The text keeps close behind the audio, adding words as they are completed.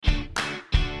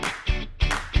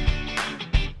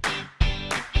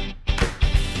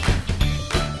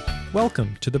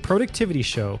Welcome to the Productivity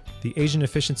Show, the Asian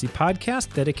efficiency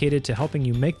podcast dedicated to helping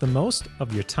you make the most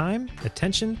of your time,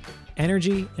 attention,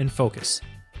 energy, and focus.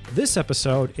 This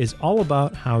episode is all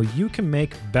about how you can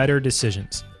make better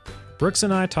decisions. Brooks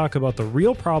and I talk about the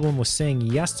real problem with saying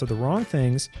yes to the wrong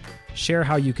things, share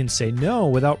how you can say no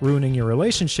without ruining your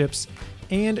relationships,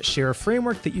 and share a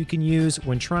framework that you can use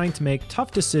when trying to make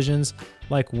tough decisions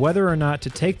like whether or not to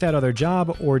take that other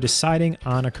job or deciding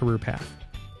on a career path.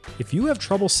 If you have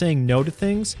trouble saying no to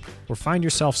things or find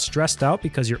yourself stressed out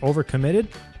because you're overcommitted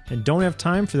and don't have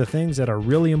time for the things that are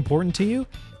really important to you,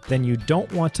 then you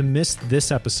don't want to miss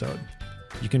this episode.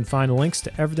 You can find links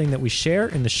to everything that we share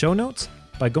in the show notes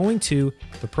by going to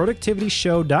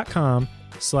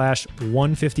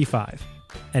theproductivityshow.com/155.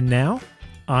 And now,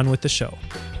 on with the show.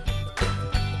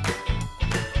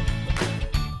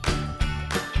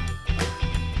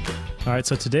 All right,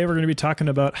 so today we're going to be talking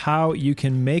about how you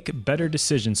can make better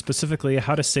decisions, specifically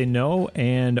how to say no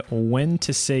and when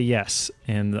to say yes.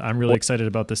 And I'm really excited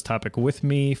about this topic. With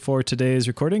me for today's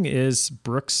recording is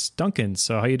Brooks Duncan.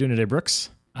 So how are you doing today, Brooks?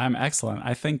 I'm excellent.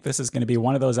 I think this is going to be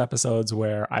one of those episodes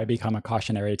where I become a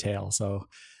cautionary tale. So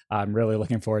I'm really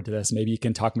looking forward to this. Maybe you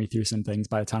can talk me through some things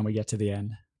by the time we get to the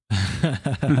end.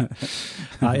 I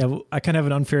kind of have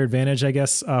an unfair advantage, I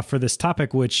guess, for this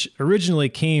topic, which originally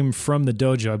came from the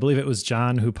dojo. I believe it was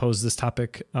John who posed this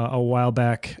topic a while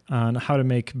back on how to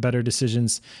make better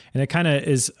decisions. And it kind of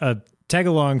is a tag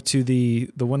along to the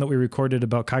one that we recorded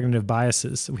about cognitive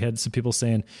biases. We had some people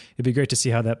saying it'd be great to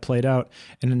see how that played out.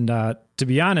 And to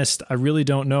be honest, I really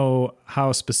don't know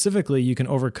how specifically you can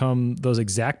overcome those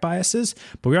exact biases,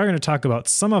 but we are going to talk about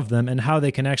some of them and how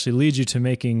they can actually lead you to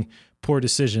making poor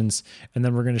decisions. And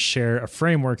then we're going to share a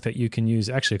framework that you can use,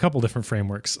 actually a couple different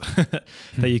frameworks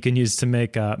that you can use to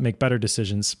make better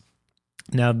decisions.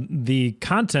 Now, the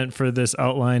content for this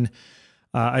outline,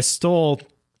 I stole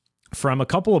from a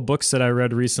couple of books that I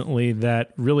read recently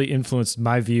that really influenced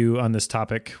my view on this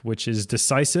topic, which is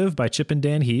Decisive by Chip and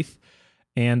Dan Heath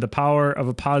and The Power of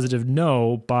a Positive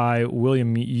No by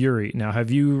William Ury. Now,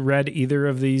 have you read either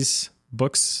of these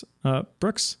books,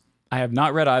 Brooks? I have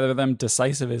not read either of them.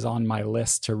 Decisive is on my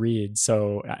list to read.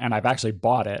 So, and I've actually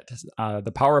bought it.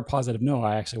 The Power of Positive No,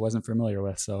 I actually wasn't familiar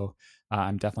with. So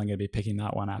I'm definitely going to be picking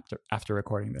that one after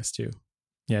recording this too.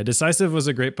 Yeah, Decisive was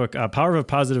a great book. Power of a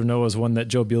Positive No was one that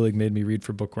Joe Buelig made me read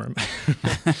for Bookworm,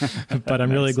 but I'm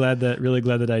really glad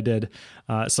that I did.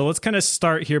 So let's kind of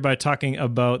start here by talking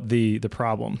about the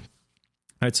problem. All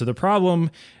right, so the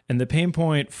problem and the pain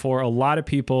point for a lot of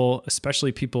people,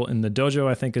 especially people in the dojo,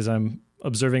 I think, as I'm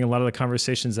observing a lot of the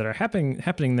conversations that are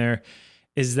happening there,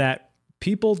 is that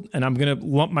people, and I'm going to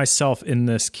lump myself in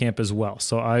this camp as well.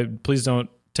 So please don't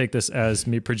take this as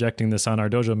me projecting this on our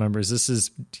dojo members. This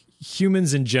is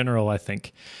humans in general, I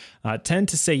think, tend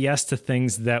to say yes to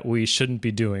things that we shouldn't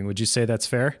be doing. Would you say that's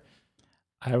fair?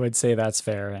 I would say that's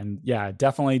fair. And yeah,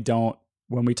 definitely don't,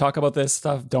 when we talk about this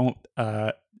stuff, don't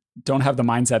have the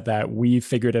mindset that we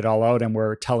figured it all out and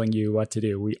we're telling you what to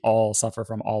do. We all suffer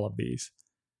from all of these.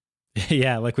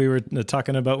 Yeah, like we were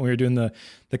talking about when we were doing the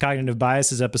cognitive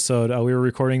biases episode, we were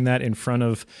recording that in front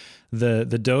of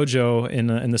the dojo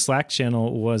in the Slack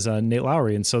channel was Nate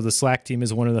Lowry. And so the Slack team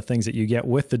is one of the things that you get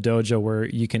with the dojo where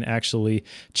you can actually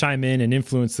chime in and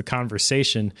influence the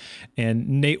conversation.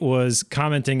 And Nate was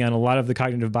commenting on a lot of the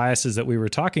cognitive biases that we were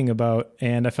talking about,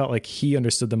 and I felt like he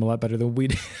understood them a lot better than we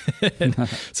did.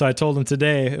 So I told him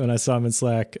today when I saw him in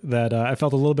Slack that I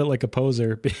felt a little bit like a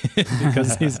poser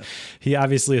because he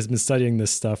obviously has been studying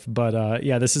this stuff. But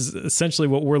yeah, this is essentially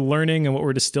what we're learning and what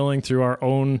we're distilling through our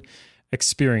own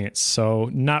experience. So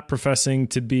not professing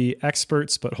to be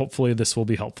experts, but hopefully this will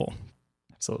be helpful.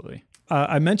 Absolutely.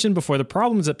 I mentioned before the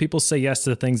problem is that people say yes to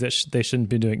the things that they shouldn't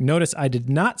be doing. Notice I did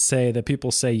not say that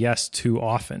people say yes too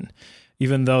often,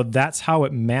 even though that's how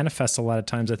it manifests a lot of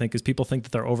times, I think, is people think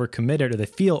that they're overcommitted or they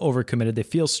feel overcommitted, they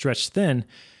feel stretched thin.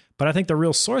 But I think the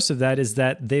real source of that is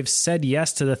that they've said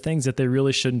yes to the things that they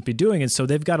really shouldn't be doing. And so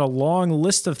they've got a long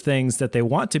list of things that they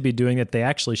want to be doing that they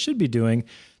actually should be doing,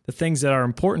 the things that are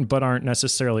important but aren't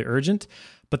necessarily urgent,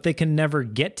 but they can never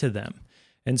get to them.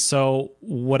 And so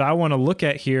what I want to look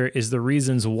at here is the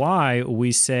reasons why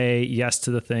we say yes to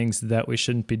the things that we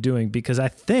shouldn't be doing, because I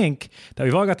think that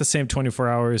we've all got the same 24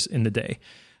 hours in the day.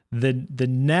 The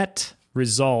net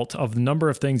result of the number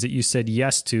of things that you said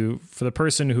yes to for the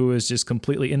person who is just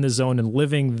completely in the zone and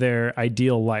living their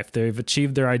ideal life, they've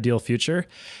achieved their ideal future,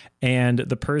 and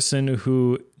the person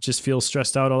who just feels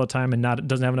stressed out all the time and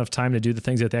doesn't have enough time to do the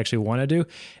things that they actually want to do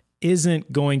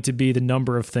isn't going to be the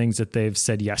number of things that they've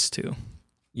said yes to.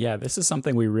 Yeah, this is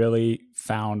something we really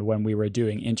found when we were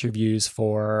doing interviews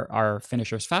for our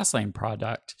Finishers Fastlane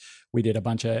product. We did a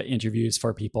bunch of interviews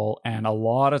for people, and a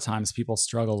lot of times people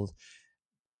struggled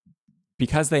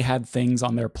because they had things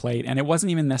on their plate, and it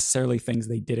wasn't even necessarily things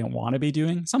they didn't want to be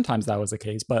doing. Sometimes that was the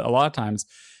case, but a lot of times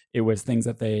it was things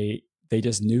that they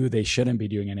just knew they shouldn't be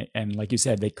doing. And like you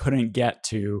said, they couldn't get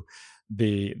to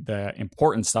the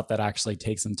important stuff that actually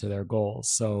takes them to their goals.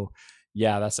 So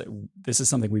yeah, this is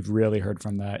something we've really heard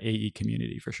from the AE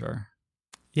community for sure.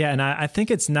 Yeah, and I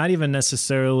think it's not even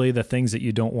necessarily the things that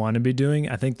you don't want to be doing.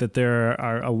 I think that there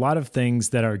are a lot of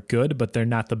things that are good, but they're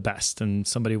not the best. And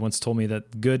somebody once told me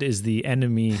that good is the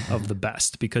enemy of the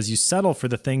best, because you settle for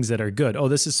the things that are good. Oh,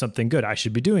 this is something good. I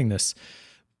should be doing this.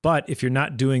 But if you're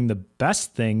not doing the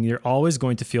best thing, you're always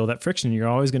going to feel that friction. You're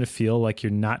always going to feel like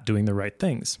you're not doing the right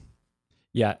things.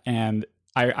 Yeah, and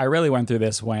I really went through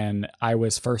this when I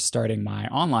was first starting my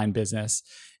online business.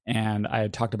 And I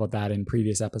had talked about that in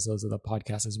previous episodes of the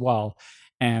podcast as well.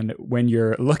 And when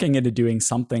you're looking into doing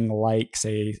something like,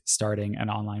 say, starting an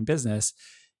online business,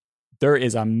 there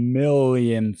is a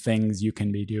million things you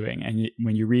can be doing. And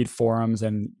when you read forums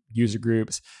and user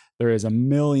groups, there is a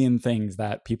million things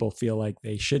that people feel like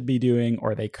they should be doing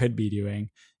or they could be doing.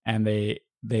 And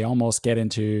they almost get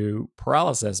into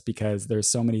paralysis because there's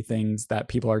so many things that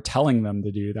people are telling them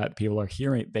to do, that people are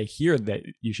they hear that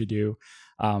you should do.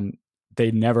 They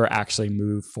never actually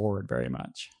move forward very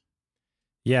much.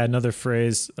 Yeah, another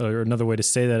phrase or another way to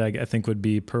say that I think would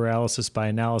be paralysis by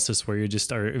analysis, where you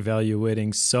just are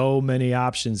evaluating so many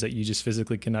options that you just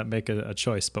physically cannot make a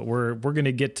choice. But we're going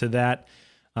to get to that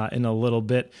in a little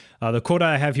bit. The quote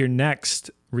I have here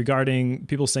next regarding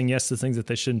people saying yes to things that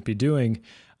they shouldn't be doing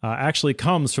actually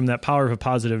comes from that Power of a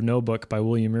Positive No book by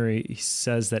William Murray. He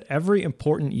says that every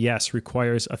important yes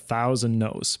requires 1,000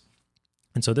 no's.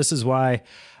 And so this is why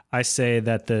I say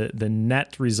that the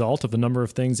net result of the number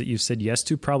of things that you've said yes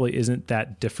to probably isn't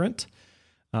that different.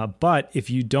 But if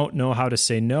you don't know how to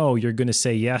say no, you're going to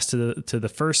say yes to the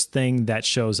first thing that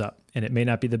shows up, and it may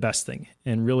not be the best thing.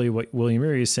 And really what William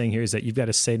Murray is saying here is that you've got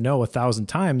to say no 1,000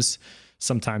 times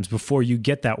sometimes before you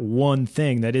get that one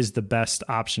thing that is the best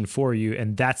option for you,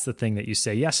 and that's the thing that you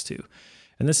say yes to.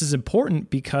 And this is important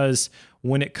because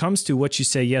when it comes to what you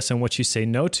say yes and what you say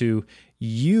no to,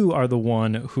 you are the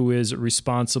one who is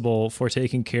responsible for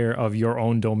taking care of your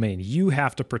own domain. You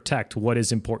have to protect what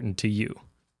is important to you.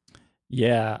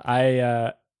 Yeah,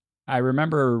 I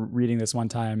remember reading this one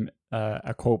time,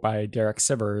 a quote by Derek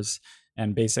Sivers,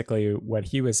 and basically what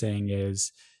he was saying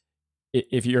is,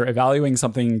 if you're evaluating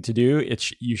something to do,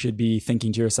 you should be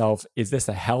thinking to yourself, is this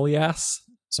a hell yes?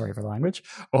 Sorry for the language,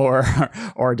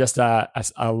 or just a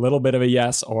little bit of a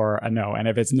yes or a no. And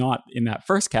if it's not in that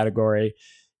first category,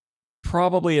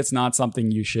 probably it's not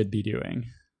something you should be doing.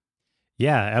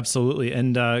 Yeah, absolutely.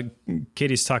 And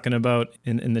Katie's talking about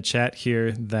in the chat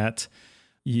here that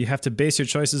you have to base your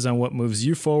choices on what moves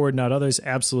you forward, not others.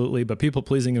 Absolutely. But people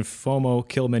pleasing and FOMO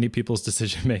kill many people's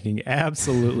decision making.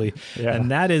 Absolutely. Yeah.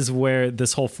 And that is where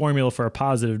this whole formula for a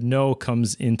positive no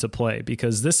comes into play,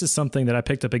 because this is something that I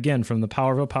picked up again from the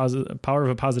Power of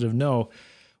a Positive No,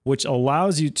 which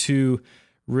allows you to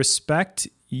respect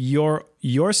your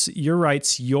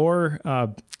rights, your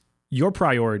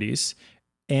priorities,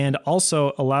 and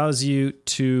also allows you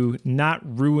to not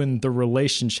ruin the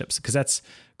relationships, because that's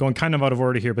going kind of out of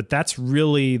order here, but that's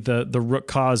really the root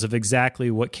cause of exactly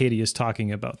what Katie is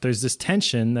talking about. There's this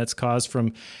tension that's caused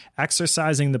from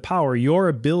exercising the power, your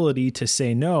ability to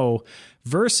say no,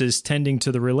 versus tending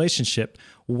to the relationship,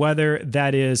 whether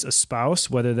that is a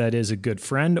spouse, whether that is a good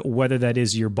friend, whether that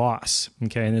is your boss.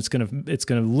 Okay, and it's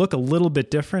gonna look a little bit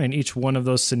different in each one of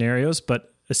those scenarios,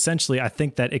 but essentially, I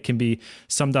think that it can be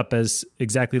summed up as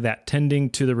exactly that, tending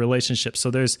to the relationship.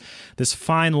 So there's this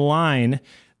fine line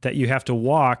that you have to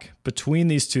walk between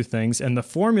these two things. And the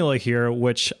formula here,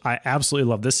 which I absolutely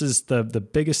love, this is the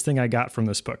biggest thing I got from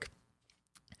this book.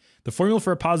 The formula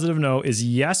for a positive no is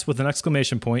yes with an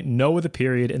exclamation point, no with a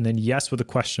period, and then yes with a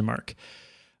question mark.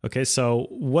 Okay, so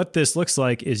what this looks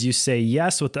like is you say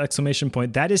yes with the exclamation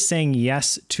point. That is saying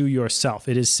yes to yourself.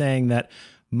 It is saying that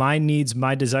my needs,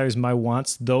 my desires, my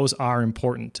wants, those are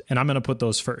important, and I'm going to put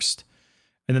those first.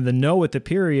 And then the no with the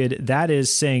period, that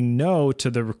is saying no to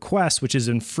the request, which is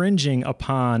infringing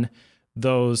upon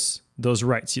those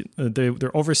rights.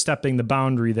 They're overstepping the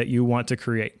boundary that you want to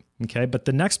create. Okay, but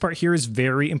the next part here is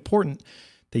very important.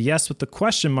 The yes with the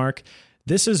question mark,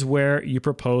 this is where you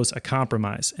propose a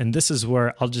compromise. And this is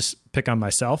where I'll just pick on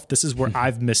myself. This is where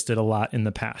I've missed it a lot in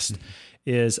the past.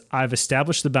 Is I've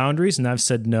established the boundaries and I've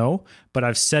said no, but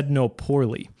I've said no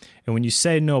poorly. And when you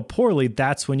say no poorly,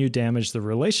 that's when you damage the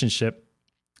relationship.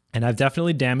 And I've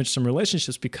definitely damaged some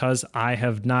relationships because I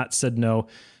have not said no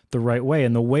the right way.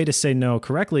 And the way to say no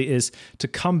correctly is to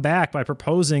come back by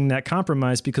proposing that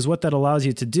compromise, because what that allows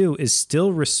you to do is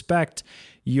still respect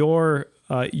your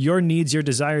needs, your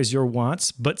desires, your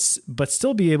wants, but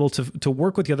still be able to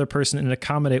work with the other person and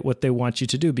accommodate what they want you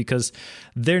to do, because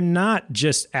they're not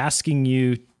just asking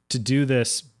you to do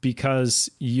this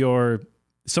because you're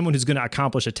someone who's going to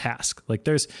accomplish a task. Like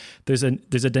there's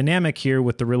a dynamic here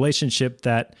with the relationship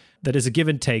that is a give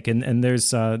and take. And there's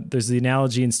the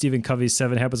analogy in Stephen Covey's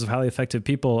 7 Habits of Highly Effective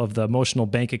People of the emotional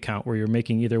bank account, where you're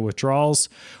making either withdrawals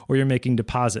or you're making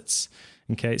deposits.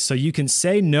 Okay. So you can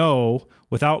say no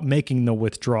without making the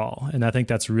withdrawal. And I think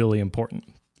that's really important.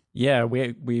 Yeah.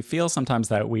 We feel sometimes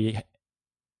that we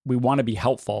want to be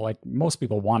helpful. Like most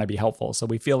people want to be helpful. So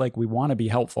we feel like we want to be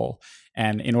helpful.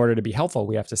 And in order to be helpful,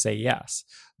 we have to say yes.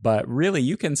 But really,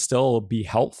 you can still be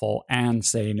helpful and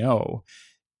say no.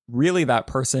 Really,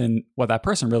 what that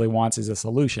person really wants is a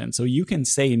solution. So you can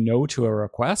say no to a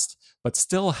request, but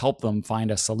still help them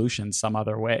find a solution some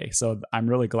other way. So I'm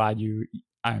really glad you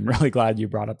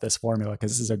brought up this formula,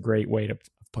 because this is a great way of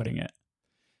putting it.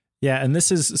 Yeah, and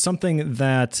this is something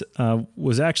that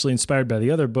was actually inspired by the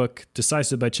other book,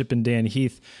 Decisive by Chip and Dan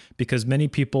Heath, because many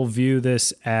people view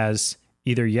this as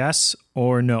either yes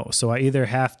or no. So I either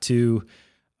have to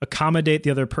accommodate the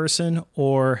other person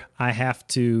or I have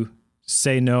to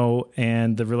say no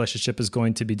and the relationship is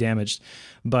going to be damaged.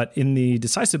 But in the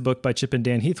Decisive book by Chip and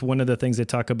Dan Heath, one of the things they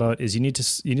talk about is you need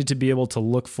to be able to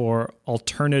look for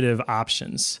alternative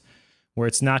options, where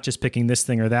it's not just picking this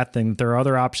thing or that thing. There are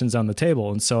other options on the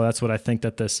table. And so that's what I think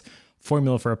that this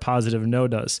formula for a positive no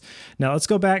does. Now let's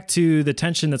go back to the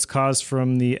tension that's caused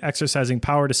from the exercising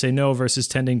power to say no versus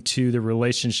tending to the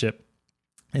relationship.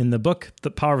 In the book,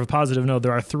 The Power of a Positive No,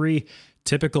 there are 3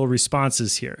 typical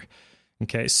responses here.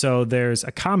 Okay, so there's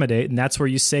accommodate, and that's where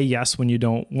you say yes when you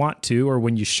don't want to or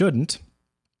when you shouldn't.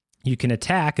 You can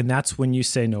attack, and that's when you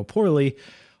say no poorly.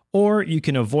 Or you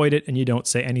can avoid it and you don't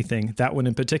say anything. That one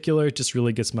in particular just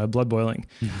really gets my blood boiling.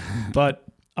 But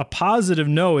a positive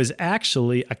no is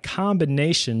actually a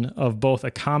combination of both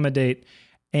accommodate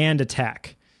and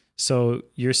attack. So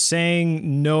you're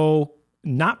saying no,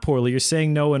 not poorly. You're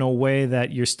saying no in a way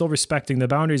that you're still respecting the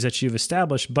boundaries that you've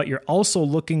established, but you're also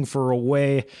looking for a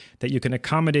way that you can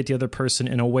accommodate the other person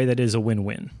in a way that is a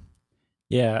win-win.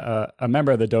 Yeah, a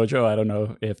member of the dojo, I don't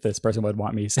know if this person would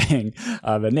want me saying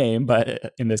the name,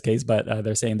 but in this case,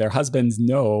 they're saying their husband's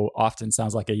no often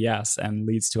sounds like a yes and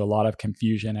leads to a lot of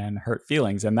confusion and hurt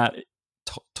feelings. And that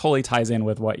totally ties in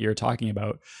with what you're talking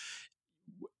about.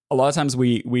 A lot of times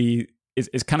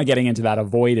is kind of getting into that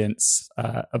avoidance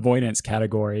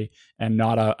category and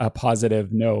not a positive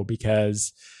no,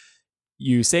 because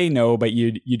you say no, but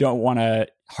you don't want a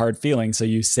hard feeling. So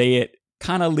you say it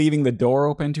kind of leaving the door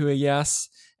open to a yes.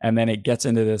 And then it gets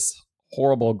into this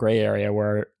horrible gray area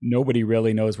where nobody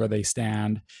really knows where they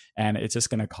stand. And it's just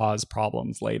going to cause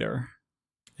problems later.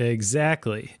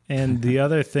 Exactly. And the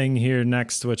other thing here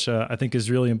next, which I think is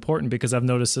really important because I've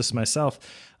noticed this myself,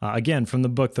 again, from the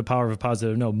book, The Power of a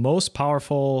Positive No, the most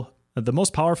powerful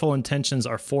intentions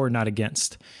are for, not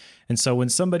against. And so when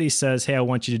somebody says, hey, I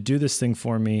want you to do this thing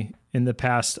for me, in the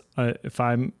past, if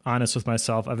I'm honest with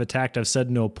myself, I've said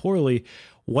no poorly.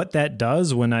 What that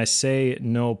does when I say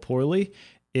no poorly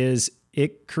is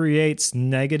it creates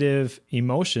negative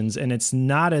emotions, and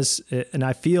and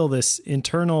I feel this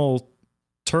internal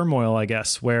turmoil, I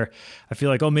guess, where I feel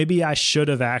like, oh, maybe I should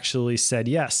have actually said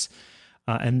yes.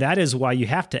 And that is why you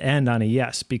have to end on a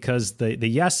yes, because the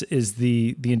yes is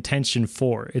the intention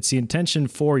for. It's the intention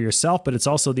for yourself, but it's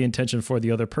also the intention for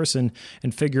the other person,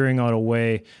 and figuring out a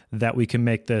way that we can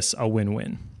make this a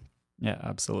win-win. Yeah,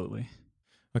 absolutely.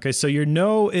 Okay, so your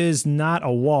no is not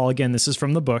a wall. Again, this is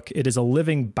from the book. It is a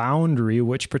living boundary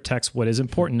which protects what is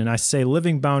important. And I say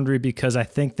living boundary because I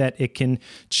think that it can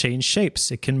change shapes.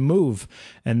 It can move.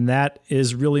 And that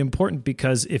is really important,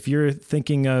 because if you're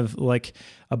thinking of like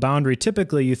a boundary,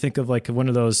 typically you think of like one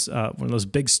of those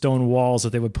big stone walls that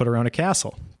they would put around a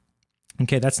castle.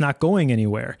 Okay, that's not going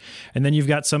anywhere. And then you've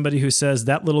got somebody who says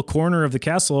that little corner of the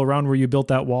castle around where you built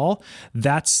that wall,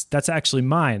 that's actually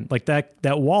mine. Like that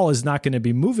wall is not going to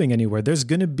be moving anywhere. There's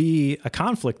going to be a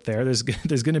conflict there. There's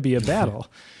going to be a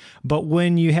battle. But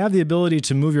when you have the ability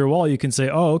to move your wall, you can say,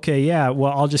 oh, okay, yeah,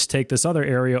 well, I'll just take this other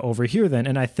area over here then.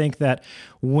 And I think that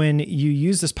when you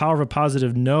use this power of a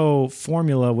positive no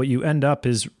formula, what you end up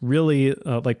is really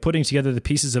like putting together the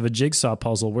pieces of a jigsaw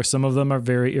puzzle where some of them are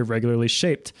very irregularly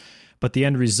shaped. But the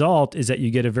end result is that you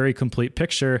get a very complete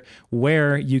picture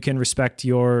where you can respect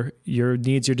your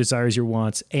needs, your desires, your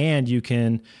wants, and you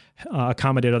can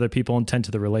accommodate other people and tend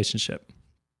to the relationship.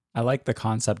 I like the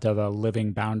concept of a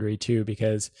living boundary too,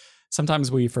 because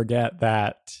sometimes we forget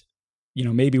that,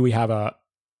 maybe we have a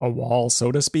wall,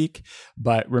 so to speak,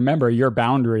 but remember your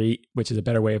boundary, which is a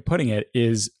better way of putting it,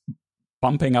 is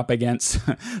bumping up against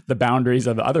the boundaries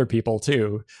of the other people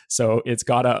too. So it's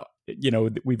gotta,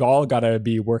 we've all gotta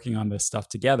be working on this stuff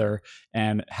together,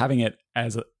 and having it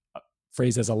as a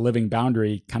phrase as a living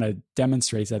boundary kind of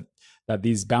demonstrates that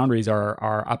these boundaries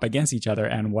are up against each other,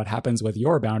 and what happens with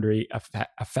your boundary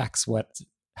affects what's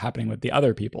happening with the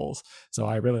other people's. So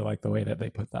I really like the way that they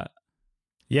put that.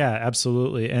 Yeah,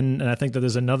 absolutely. And I think that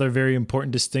there's another very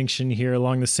important distinction here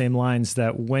along the same lines,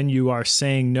 that when you are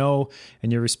saying no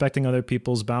and you're respecting other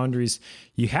people's boundaries,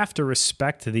 you have to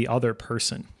respect the other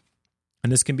person.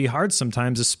 And this can be hard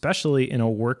sometimes, especially in a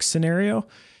work scenario.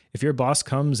 If your boss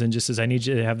comes and just says, I need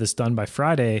you to have this done by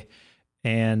Friday,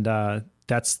 and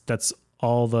that's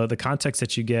all the context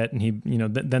that you get, and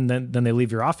then they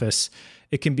leave your office,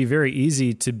 it can be very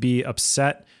easy to be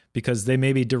upset because they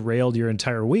maybe derailed your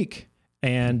entire week.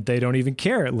 And they don't even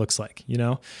care, it looks like,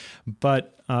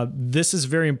 But this is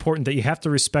very important, that you have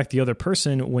to respect the other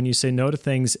person when you say no to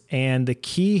things. And the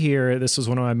key here, this was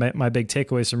one of my big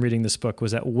takeaways from reading this book,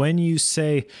 was that when you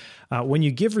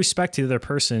give respect to the other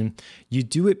person, you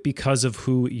do it because of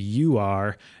who you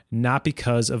are, not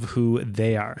because of who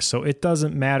they are. So it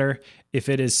doesn't matter if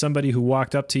it is somebody who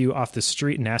walked up to you off the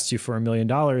street and asked you for $1 million.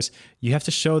 You have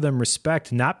to show them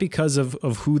respect, not because of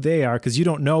who they are, because you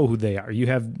don't know who they are. You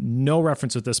have no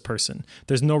reference with this person.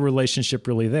 There's no relationship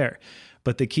really there.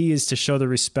 But the key is to show the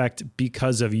respect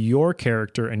because of your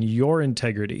character and your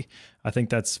integrity. I think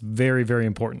that's very, very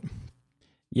important.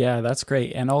 Yeah, that's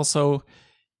great. And also,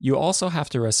 you also have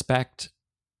to respect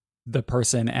the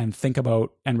person and think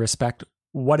about and respect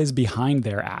what is behind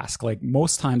their ask. Like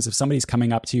most times, if somebody's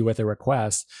coming up to you with a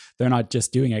request, they're not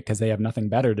just doing it because they have nothing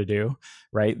better to do,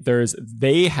 right?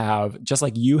 They have, just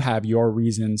like you have your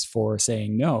reasons for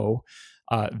saying no,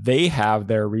 they have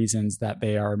their reasons that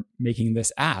they are making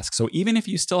this ask. So even if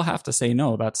you still have to say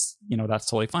no, that's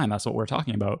totally fine. That's what we're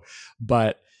talking about.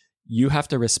 But you have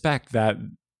to respect that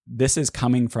this is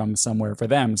coming from somewhere for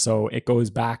them. So it goes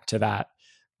back to that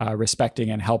respecting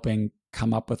and helping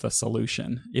come up with a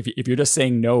solution. If you're just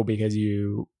saying no because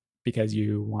you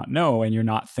want no, and you're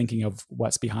not thinking of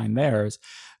what's behind theirs,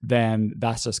 then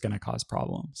that's just going to cause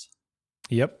problems.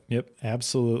 Yep,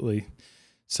 absolutely.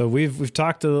 So we've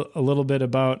talked a little bit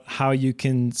about how you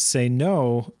can say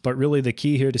no, but really the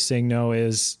key here to saying no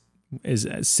is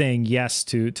saying yes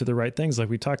to the right things, like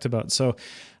we talked about. So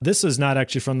this is not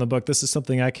actually from the book. This is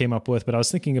something I came up with, but I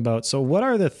was thinking about, so what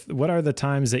are the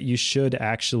times that you should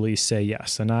actually say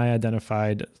yes? And I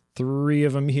identified 3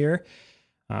 of them here.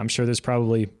 I'm sure there's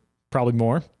probably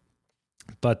more,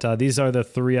 but these are the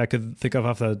 3 I could think of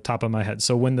off the top of my head.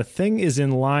 So when the thing is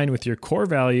in line with your core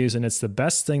values and it's the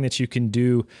best thing that you can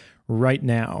do right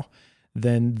now,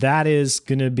 then that is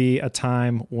going to be a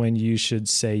time when you should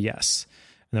say yes.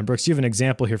 And then Brooks, you have an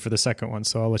example here for the second one,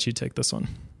 so I'll let you take this one.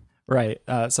 Right.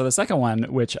 So the second one,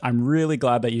 which I'm really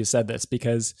glad that you said this,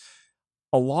 because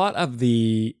a lot of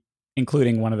the,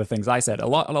 including one of the things I said, a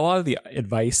lot of the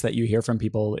advice that you hear from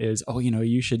people is, oh,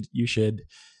 you should,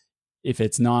 if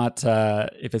it's not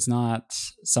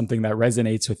something that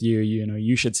resonates with you,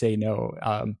 you should say no.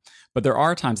 But there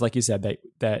are times, like you said,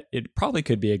 that it probably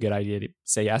could be a good idea to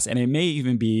say yes, and it may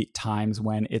even be times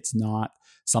when it's not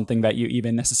something that you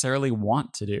even necessarily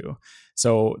want to do.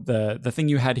 So the thing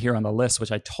you had here on the list,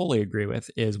 which I totally agree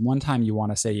with, is one time you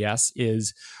want to say yes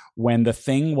is when the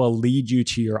thing will lead you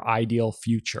to your ideal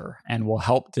future and will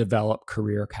help develop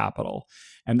career capital.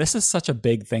 And this is such a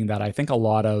big thing that I think a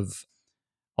lot of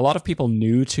people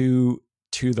new to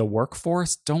the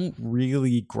workforce don't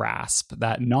really grasp,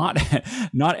 that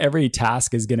not every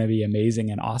task is going to be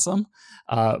amazing and awesome.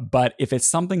 But if it's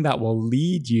something that will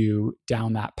lead you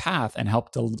down that path and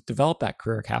help to develop that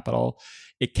career capital,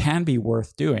 it can be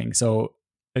worth doing. So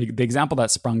the example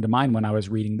that sprung to mind when I was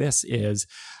reading this is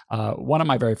one of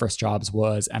my very first jobs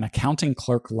was an accounting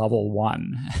clerk level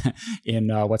 1 in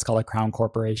what's called a Crown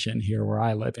Corporation here where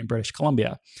I live in British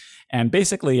Columbia. And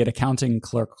basically, an accounting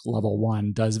clerk level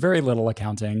 1 does very little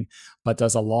accounting, but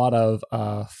does a lot of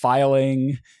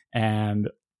filing and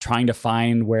trying to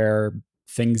find where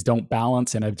things don't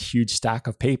balance in a huge stack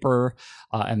of paper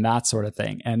and that sort of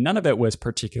thing. And none of it was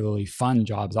particularly fun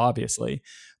jobs, obviously.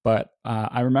 But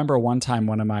I remember one time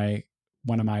one of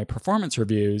my performance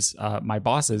reviews, my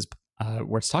bosses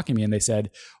were talking to me, and they said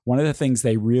one of the things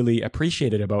they really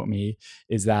appreciated about me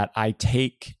is that I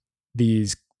take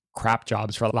these crap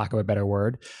jobs, for lack of a better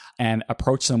word, and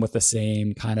approach them with the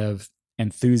same kind of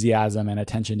enthusiasm and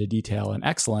attention to detail and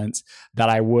excellence that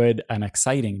I would an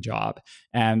exciting job.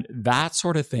 And that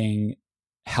sort of thing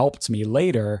helped me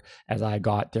later as I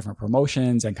got different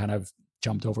promotions and kind of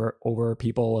jumped over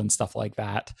people and stuff like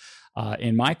that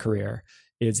in my career,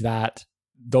 is that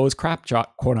those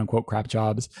quote unquote crap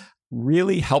jobs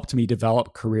really helped me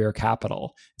develop career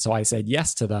capital. So I said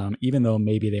yes to them, even though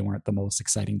maybe they weren't the most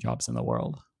exciting jobs in the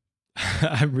world.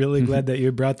 I'm really glad that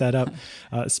you brought that up.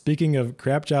 Speaking of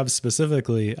crap jobs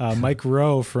specifically, Mike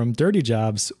Rowe from Dirty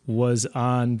Jobs was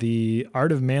on the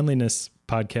Art of Manliness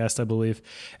podcast, I believe,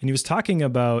 and he was talking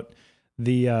about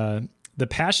the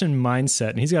passion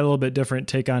mindset, and he's got a little bit different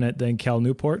take on it than Cal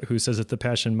Newport, who says that the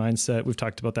passion mindset, we've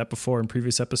talked about that before in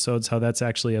previous episodes, how that's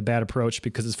actually a bad approach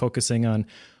because it's focusing on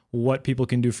what people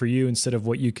can do for you instead of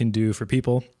what you can do for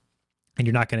people, and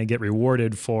you're not going to get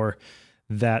rewarded for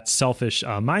that selfish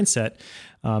mindset.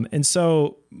 And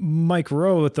so Mike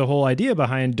Rowe, the whole idea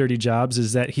behind Dirty Jobs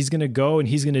is that he's going to go and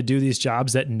he's going to do these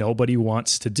jobs that nobody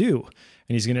wants to do.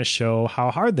 And he's going to show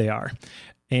how hard they are.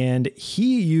 And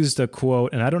he used a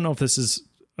quote, and I don't know if this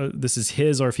is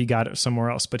his or if he got it somewhere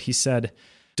else, but he said,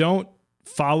 "Don't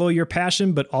follow your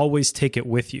passion, but always take it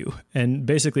with you." And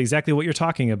basically exactly what you're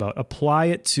talking about. Apply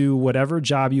it to whatever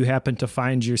job you happen to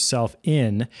find yourself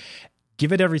in.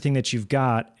 Give it everything that you've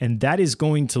got, and that is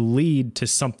going to lead to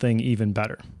something even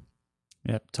better.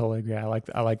 Yep, totally agree. I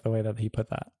like the way that he put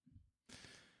that.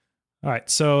 All right,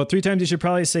 so 3 times you should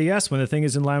probably say yes when the thing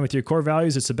is in line with your core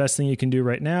values. It's the best thing you can do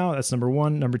right now. That's number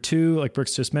 1. Number 2, like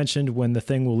Brooks just mentioned, when the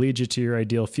thing will lead you to your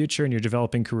ideal future and you're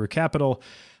developing career capital.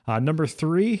 Number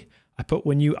 3, I put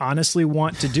when you honestly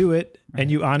want to do it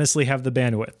and you honestly have the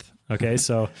bandwidth. Okay,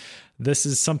 so this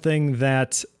is something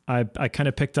that I kind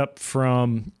of picked up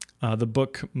from the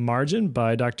book Margin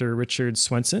by Dr. Richard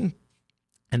Swenson.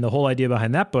 And the whole idea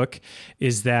behind that book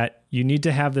is that you need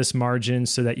to have this margin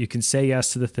so that you can say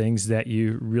yes to the things that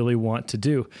you really want to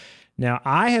do. Now,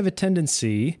 I have a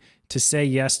tendency to say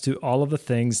yes to all of the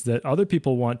things that other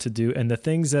people want to do, and the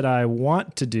things that I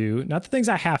want to do, not the things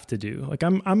I have to do. Like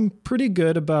I'm pretty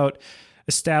good about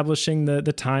establishing the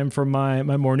time for my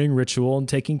morning ritual and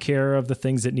taking care of the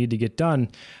things that need to get done.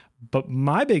 But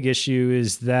my big issue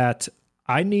is that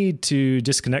I need to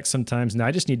disconnect sometimes, and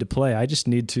I just need to play. I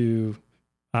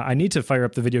need to fire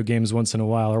up the video games once in a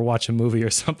while or watch a movie or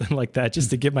something like that just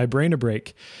to give my brain a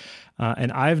break.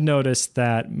 And I've noticed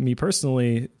that me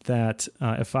personally, that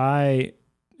if I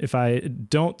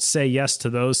don't say yes to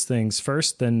those things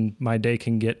first, then my day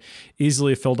can get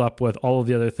easily filled up with all of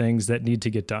the other things that need to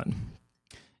get done.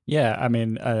 Yeah, I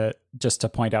mean, just to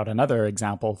point out another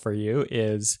example for you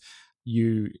is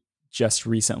you just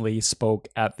recently spoke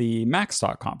at the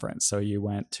MacStock conference. So you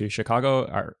went to Chicago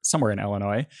or somewhere in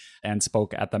Illinois and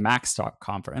spoke at the MacStock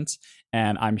conference.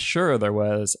 And I'm sure there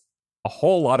was a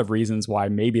whole lot of reasons why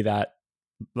maybe that,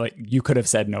 like, you could have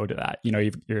said no to that. You know,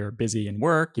 you're busy in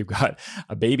work, you've got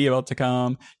a baby about to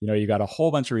come, you know, you got a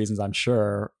whole bunch of reasons, I'm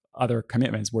sure, other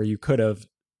commitments where you could have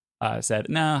said,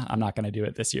 nah, I'm not going to do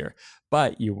it this year.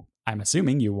 But I'm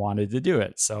assuming you wanted to do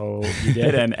it, so you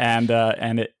did,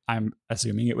 I'm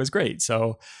assuming it was great.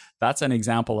 So that's an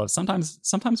example of sometimes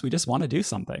we just want to do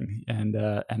something, and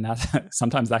that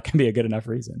sometimes that can be a good enough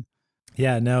reason.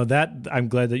 Yeah, no, that I'm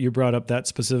glad that you brought up that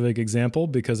specific example,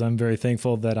 because I'm very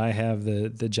thankful that I have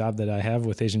the job that I have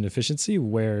with Asian Deficiency,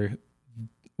 where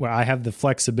I have the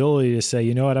flexibility to say,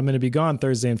 you know what, I'm going to be gone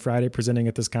Thursday and Friday presenting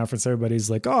at this conference. Everybody's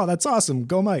like, oh, that's awesome.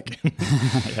 Go, Mike. Yeah,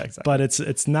 exactly. But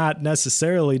it's not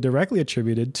necessarily directly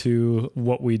attributed to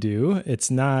what we do. It's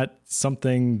not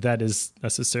something that is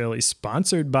necessarily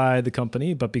sponsored by the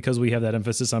company, but because we have that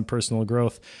emphasis on personal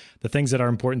growth, the things that are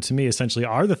important to me essentially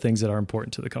are the things that are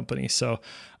important to the company. So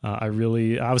I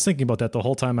was thinking about that the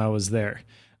whole time I was there.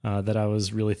 That I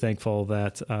was really thankful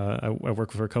that I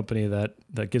work for a company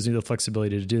that gives me the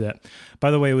flexibility to do that. By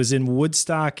the way, it was in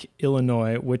Woodstock,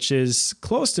 Illinois, which is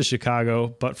close to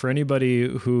Chicago, but for anybody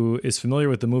who is familiar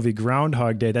with the movie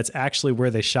Groundhog Day, that's actually where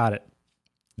they shot it.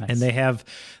 Nice. And they have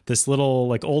this little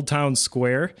like old town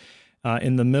square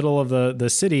in the middle of the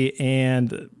city,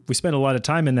 and we spent a lot of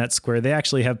time in that square. They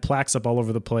actually have plaques up all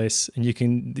over the place, and you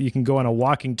can go on a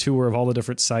walking tour of all the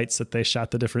different sites that they shot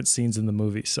the different scenes in the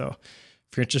movie. So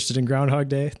if you're interested in Groundhog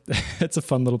Day, it's a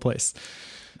fun little place.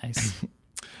 Nice.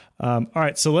 All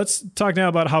right, so let's talk now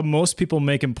about how most people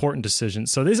make important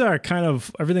decisions. So these are kind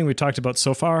of everything we talked about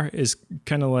so far is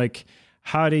kind of like,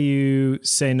 how do you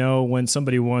say no when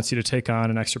somebody wants you to take on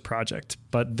an extra project?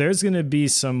 But there's going to be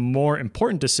some more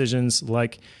important decisions,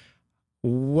 like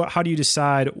how do you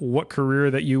decide what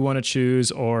career that you want to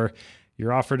choose, or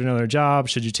you're offered another job.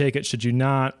 Should you take it? Should you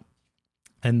not?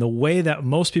 And the way that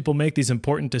most people make these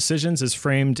important decisions is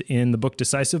framed in the book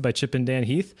Decisive by Chip and Dan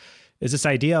Heath, is this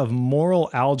idea of moral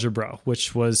algebra,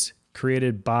 which was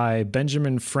created by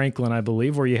Benjamin Franklin, I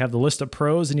believe, where you have the list of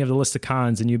pros and you have the list of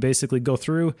cons, and you basically go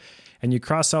through and you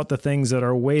cross out the things that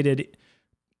are weighted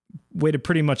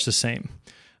pretty much the same.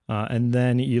 And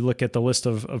then you look at the list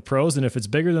of pros, and if it's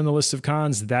bigger than the list of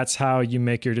cons, that's how you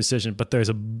make your decision. But there's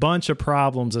a bunch of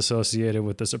problems associated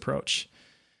with this approach.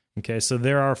 Okay, so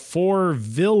there are 4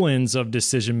 villains of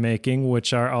decision-making,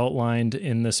 which are outlined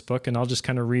in this book, and I'll just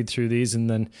kind of read through these, and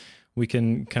then we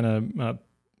can kind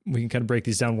of break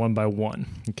these down one by one.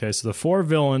 Okay, so the 4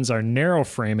 villains are narrow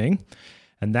framing,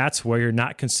 and that's where you're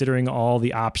not considering all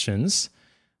the options.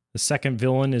 The second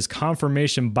villain is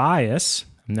confirmation bias,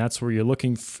 and that's where you're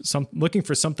looking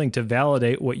for something to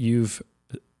validate what you've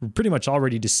pretty much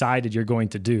already decided you're going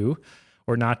to do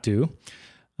or not do.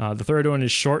 The third one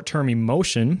is short-term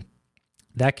emotion.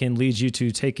 That can lead you to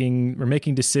taking or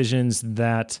making decisions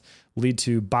that lead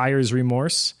to buyer's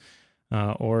remorse,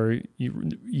 or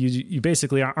you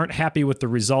basically aren't happy with the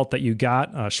result that you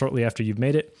got shortly after you've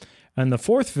made it. And the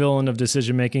fourth villain of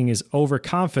decision-making is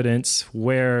overconfidence,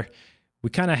 where we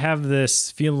kind of have this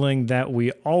feeling that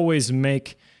we always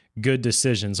make good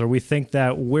decisions, or we think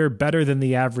that we're better than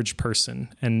the average person.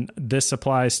 And this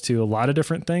applies to a lot of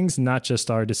different things, not just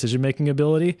our decision-making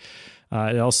ability.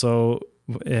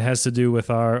 It has to do with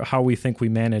how we think we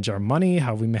manage our money,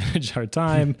 how we manage our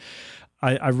time.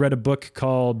 I read a book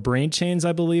called Brain Chains,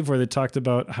 I believe, where they talked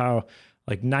about how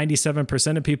like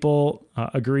 97% of people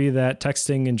agree that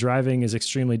texting and driving is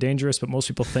extremely dangerous, but most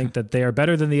people think that they are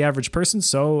better than the average person.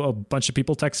 So a bunch of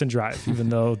people text and drive, even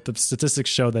though the statistics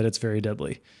show that it's very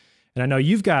deadly. And I know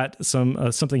you've got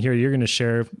something here you're going to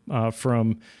share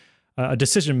from a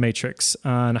decision matrix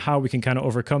on how we can kind of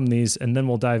overcome these, and then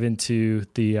we'll dive into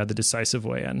the decisive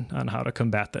way on how to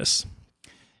combat this.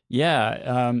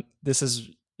 Yeah,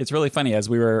 it's really funny. As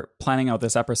we were planning out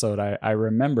this episode, I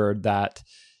remembered that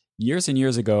years and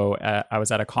years ago, I was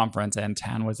at a conference and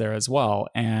Tan was there as well.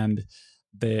 And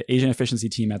the Asian efficiency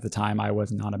team at the time, I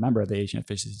was not a member of the Asian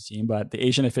efficiency team, but the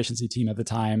Asian efficiency team at the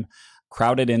time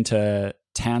crowded into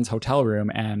Tan's hotel room,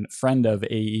 and friend of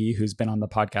AE, who's been on the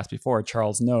podcast before,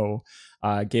 Charles No,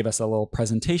 gave us a little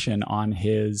presentation on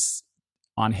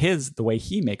the way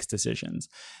he makes decisions.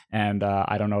 And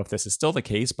I don't know if this is still the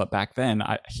case, but back then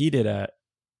he did a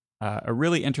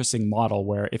really interesting model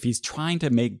where if he's trying to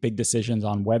make big decisions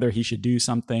on whether he should do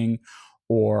something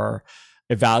or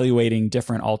evaluating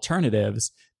different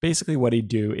alternatives, basically what he'd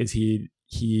do is he'd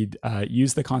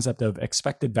use the concept of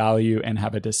expected value and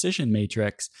have a decision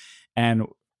matrix. And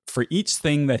for each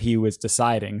thing that he was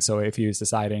deciding, so if he was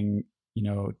deciding,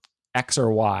 X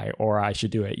or Y, or I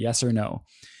should do it, yes or no,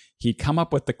 he'd come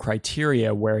up with the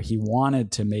criteria where he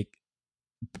wanted to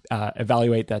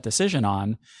evaluate that decision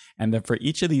on. And then for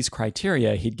each of these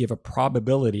criteria, he'd give a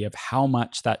probability of how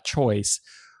much that choice,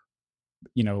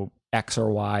 X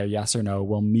or Y, yes or no,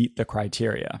 will meet the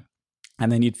criteria. And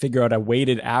then you'd figure out a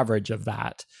weighted average of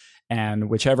that. And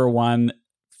whichever one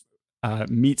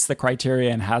meets the criteria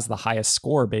and has the highest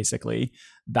score, basically,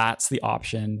 that's the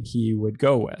option he would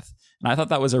go with. And I thought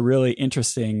that was a really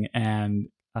interesting and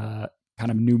kind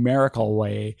of numerical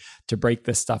way to break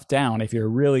this stuff down. If you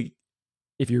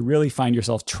really find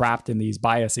yourself trapped in these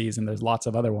biases, and there's lots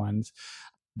of other ones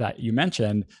that you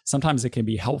mentioned, sometimes it can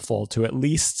be helpful to at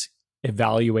least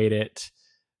evaluate it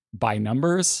by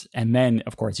numbers. And then,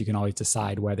 of course, you can always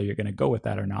decide whether you're going to go with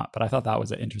that or not. But I thought that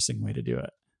was an interesting way to do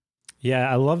it. Yeah,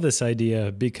 I love this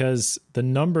idea because the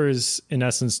numbers, in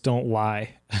essence, don't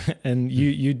lie. And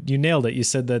you nailed it. You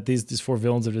said that these 4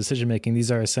 villains of decision making,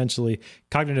 these are essentially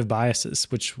cognitive biases,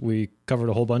 which we covered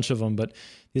a whole bunch of them, but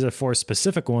these are 4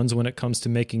 specific ones when it comes to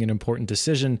making an important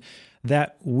decision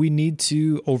that we need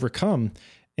to overcome.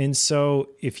 And so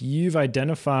if you've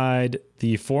identified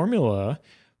the formula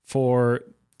for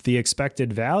the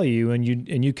expected value and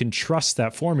you can trust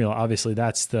that formula, obviously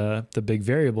that's the big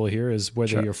variable here, is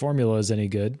whether your formula is any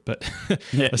good, but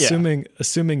assuming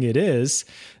it is,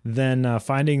 then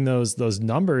finding those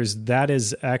numbers, that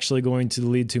is actually going to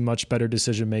lead to much better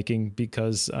decision making,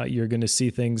 because you're going to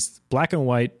see things black and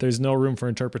white. There's no room for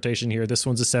interpretation here. This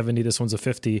one's a 70, this one's a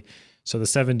 50, so the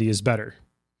 70 is better.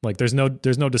 Like there's no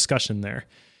discussion there.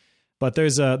 But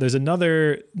there's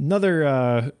another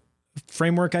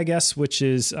framework, I guess, which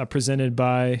is presented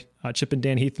by Chip and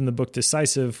Dan Heath in the book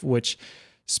Decisive, which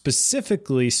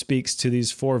specifically speaks to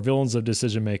these 4 villains of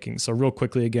decision making. So real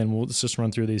quickly, again, let's just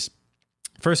run through these.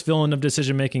 First villain of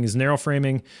decision making is narrow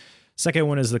framing. Second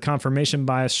one is the confirmation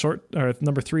bias.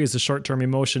 Number 3 is the short-term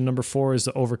emotion. Number 4 is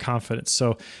the overconfidence.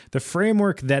 So the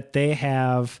framework that they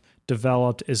have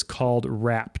developed is called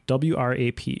WRAP,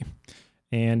 W-R-A-P.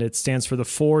 And it stands for the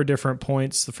 4 different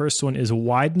points. The first one is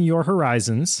widen your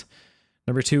horizons.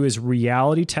 Number 2 is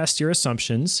reality test your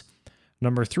assumptions.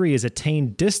 Number 3 is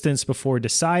attain distance before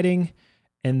deciding.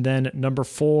 And then number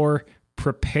 4,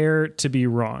 prepare to be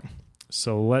wrong.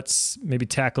 So let's maybe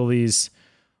tackle these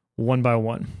one by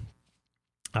one.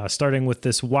 Starting with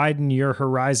this widen your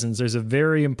horizons, there's a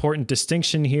very important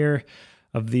distinction here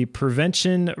of the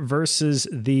prevention versus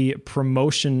the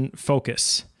promotion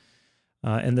focus.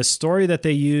 And the story that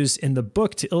they use in the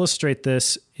book to illustrate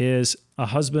this is a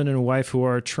husband and wife who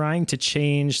are trying to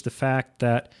change the fact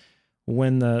that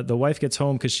when the wife gets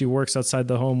home, because she works outside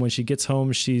the home, when she gets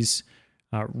home, she's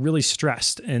really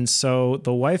stressed. And so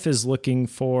the wife is looking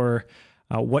for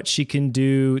what she can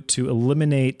do to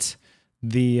eliminate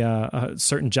the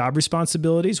certain job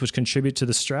responsibilities, which contribute to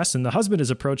the stress. And the husband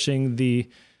is approaching the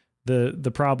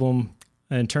problem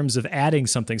in terms of adding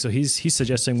something. So he's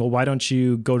suggesting, well, why don't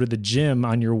you go to the gym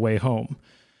on your way home?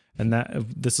 And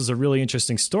this is a really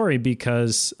interesting story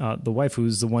because the wife,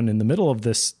 who's the one in the middle of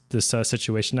this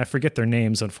situation, I forget their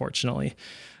names, unfortunately,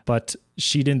 but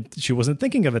she wasn't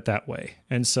thinking of it that way.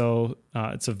 And so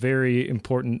it's a very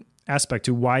important aspect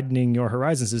to widening your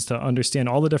horizons, is to understand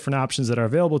all the different options that are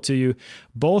available to you,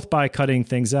 both by cutting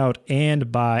things out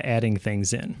and by adding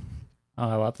things in. Oh,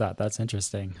 I love that. That's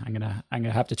interesting. I'm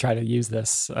gonna have to try to use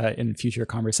this in future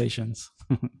conversations.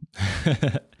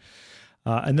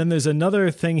 And then there's another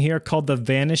thing here called the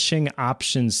vanishing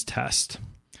options test.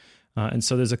 And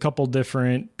so there's a couple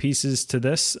different pieces to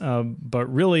this, but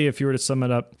really, if you were to sum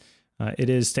it up,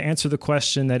 it is to answer the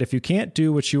question that if you can't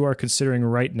do what you are considering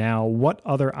right now, what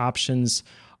other options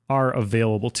are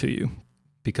available to you?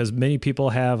 Because many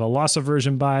people have a loss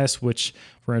aversion bias, which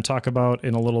we're going to talk about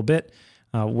in a little bit,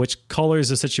 which colors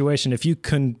the situation. If you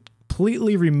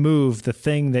completely remove the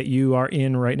thing that you are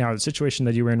in right now, the situation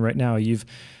that you're in right now,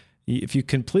 if you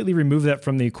completely remove that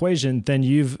from the equation, then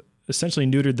you've essentially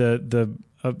neutered the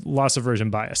loss aversion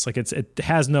bias. Like it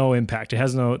has no impact. It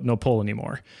has no pull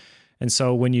anymore. And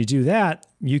so when you do that,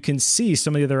 you can see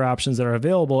some of the other options that are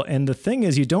available. And the thing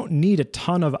is, you don't need a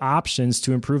ton of options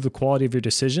to improve the quality of your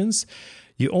decisions.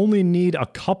 You only need a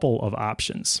couple of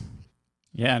options.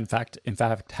 Yeah, in fact,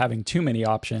 having too many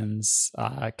options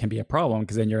can be a problem,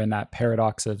 because then you're in that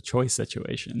paradox of choice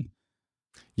situation.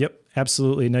 Yep,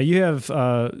 absolutely. Now you have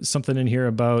something in here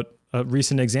about a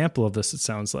recent example of this, it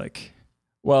sounds like.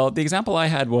 Well, the example I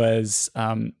had was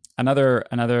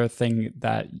another thing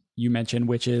that you mentioned,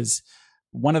 which is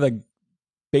one of the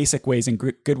basic ways and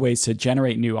good ways to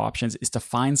generate new options is to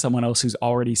find someone else who's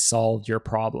already solved your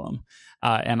problem.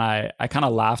 And I kind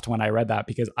of laughed when I read that,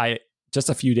 because just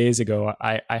a few days ago,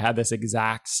 I had this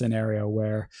exact scenario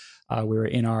where we were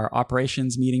in our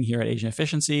operations meeting here at Asian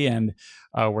Efficiency, and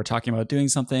we're talking about doing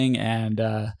something. And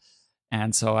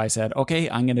so I said, okay,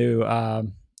 I'm going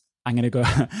to go.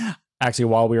 Actually,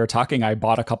 while we were talking, I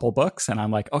bought a couple books, and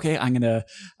I'm like, okay, I'm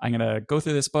gonna go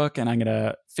through this book, and I'm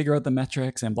gonna figure out the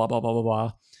metrics and blah blah blah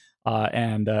blah blah.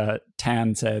 And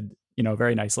Tan said,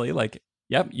 very nicely, like,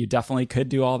 yep, you definitely could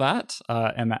do all that,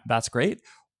 and that's great.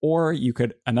 Or you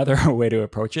could, another way to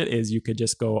approach it is you could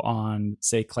just go on,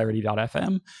 say,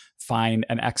 clarity.fm, find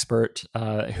an expert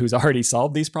who's already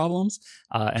solved these problems,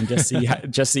 and just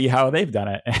see how they've done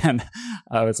it. And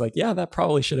I was like, yeah, that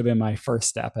probably should have been my first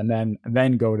step, and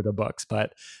then go to the books.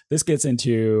 But this gets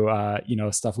into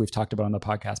stuff we've talked about on the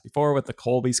podcast before with the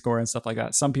Colby score and stuff like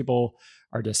that. Some people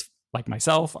are just like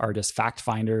myself, are just fact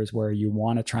finders, where you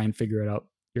want to try and figure it out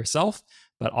yourself,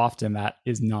 but often that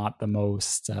is not the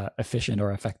most efficient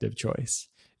or effective choice.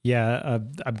 Yeah,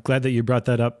 I'm glad that you brought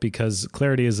that up, because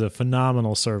Clarity is a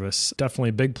phenomenal service.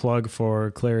 Definitely a big plug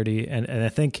for Clarity. And I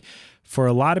think for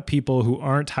a lot of people who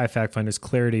aren't high fact finders,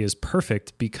 Clarity is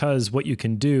perfect, because what you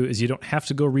can do is you don't have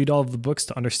to go read all of the books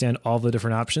to understand all the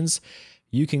different options.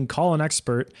 You can call an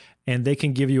expert and they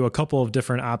can give you a couple of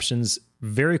different options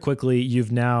very quickly.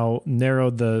 You've now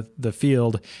narrowed the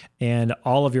field, and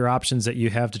all of your options that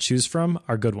you have to choose from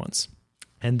are good ones.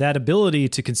 And that ability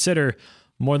to consider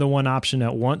more than one option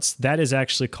at once, that is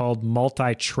actually called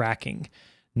multi-tracking,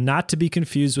 not to be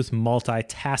confused with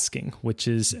multitasking, which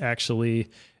is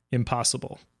actually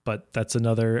impossible. But that's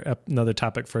another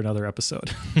topic for another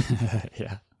episode.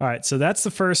 Yeah. All right. So that's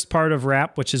the first part of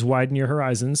WRAP, which is widen your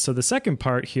horizons. So the second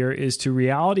part here is to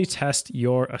reality test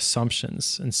your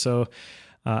assumptions. And so,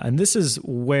 and this is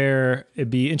where it'd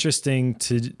be interesting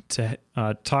to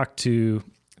talk to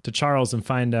Charles and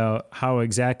find out how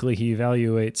exactly he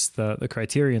evaluates the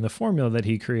criteria and the formula that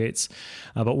he creates.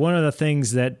 But one of the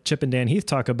things that Chip and Dan Heath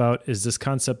talk about is this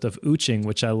concept of ooching,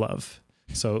 which I love.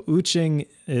 So ooching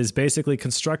is basically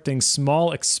constructing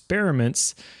small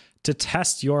experiments to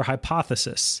test your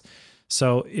hypothesis.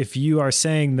 So if you are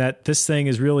saying that this thing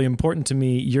is really important to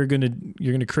me, you're going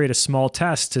to create a small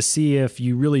test to see if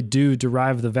you really do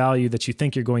derive the value that you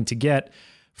think you're going to get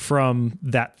from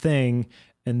that thing.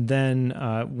 And then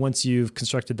once you've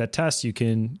constructed that test, you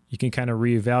can kind of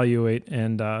reevaluate.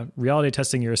 And reality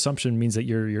testing your assumption means that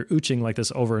you're ooching like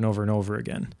this over and over and over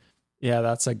again. Yeah,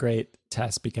 that's a great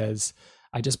test, because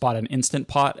I just bought an Instant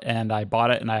Pot and I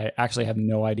bought it and I actually have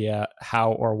no idea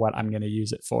how or what I'm going to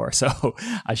use it for. So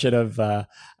I should have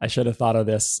thought of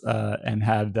this and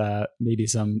had maybe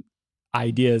some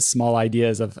ideas, small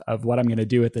ideas of what I'm going to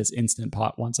do with this Instant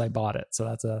Pot once I bought it. So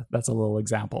that's a little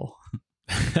example.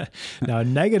 Now, a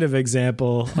negative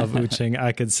example of ooching,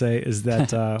 I could say, is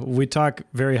that we talk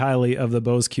very highly of the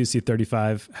Bose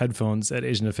QC35 headphones at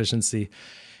Asian Efficiency.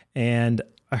 And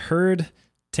I heard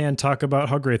Tan talk about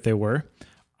how great they were.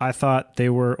 I thought they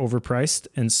were overpriced.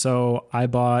 And so I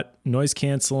bought noise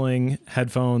canceling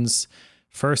headphones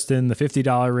first in the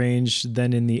 $50 range,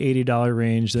 then in the $80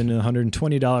 range, then in the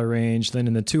 $120 range, then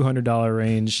in the $200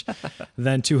 range,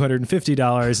 then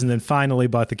 $250, and then finally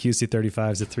bought the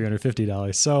QC35s at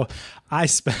 $350. So I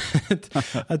spent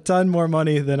a ton more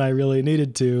money than I really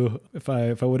needed to if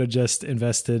I would have just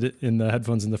invested in the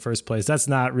headphones in the first place. That's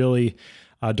not really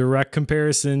a direct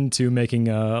comparison to making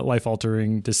a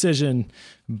life-altering decision,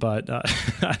 but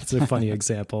it's a funny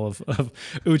example of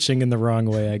ooching in the wrong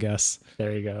way, I guess.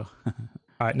 There you go.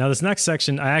 All right, now this next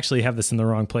section, I actually have this in the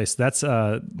wrong place. That's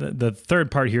the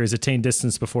third part here is attain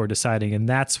distance before deciding, and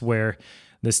that's where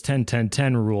this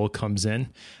 10-10-10 rule comes in.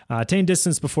 Attain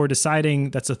distance before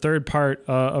deciding, that's a third part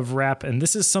of RAP, and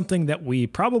this is something that we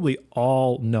probably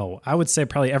all know. I would say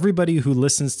probably everybody who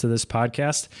listens to this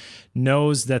podcast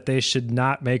knows that they should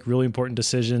not make really important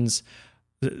decisions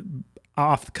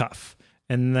off the cuff,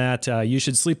 and that you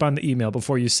should sleep on the email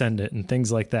before you send it and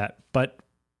things like that. But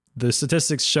the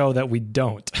statistics show that we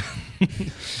don't.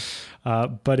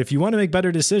 But if you want to make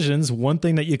better decisions, one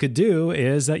thing that you could do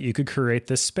is that you could create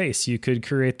this space. You could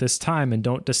create this time and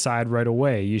don't decide right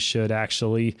away. You should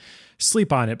actually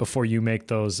sleep on it before you make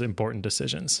those important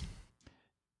decisions.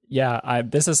 Yeah,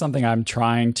 this is something I'm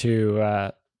trying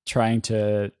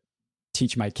to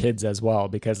teach my kids as well,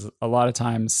 because a lot of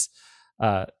times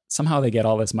somehow they get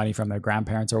all this money from their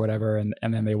grandparents or whatever, and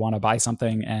then they want to buy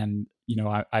something, and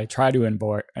I try to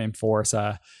enforce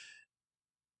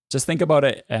just think about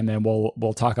it, and then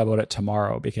we'll talk about it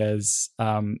tomorrow, because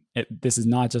this is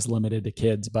not just limited to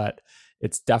kids, but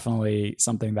it's definitely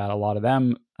something that a lot of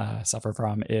them suffer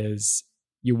from. Is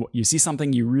you see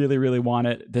something, you really, really want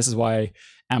it. This is why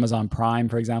Amazon Prime,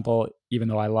 for example, even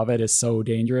though I love it, is so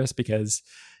dangerous, because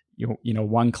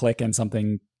one click and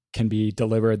something can be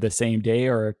delivered the same day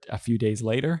or a few days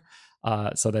later.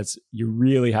 So that's, you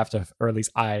really have to, or at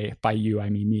least by you, I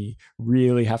mean me,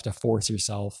 really have to force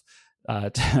yourself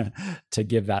to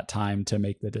give that time to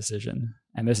make the decision.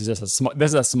 And this is just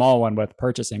a small one with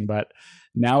purchasing, but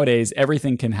nowadays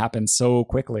everything can happen so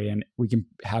quickly, and we can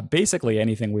have basically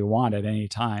anything we want at any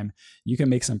time. You can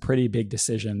make some pretty big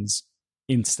decisions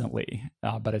instantly,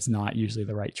 but it's not usually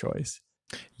the right choice.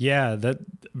 Yeah, that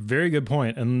very good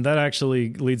point. And that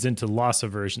actually leads into loss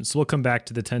aversion. So we'll come back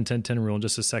to the 10-10-10 rule in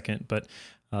just a second, but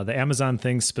the Amazon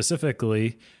thing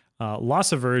specifically,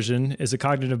 loss aversion is a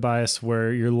cognitive bias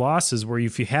where your loss is where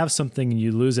if you have something and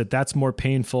you lose it, that's more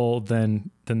painful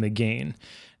than the gain.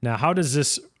 Now, how does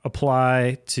this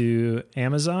apply to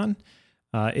Amazon?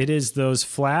 It is those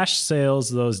flash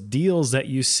sales, those deals that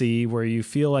you see where you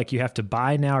feel like you have to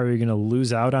buy now or you're going to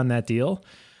lose out on that deal.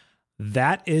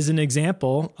 That is an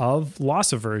example of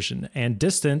loss aversion, and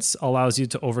distance allows you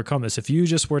to overcome this. If you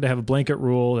just were to have a blanket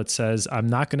rule that says, I'm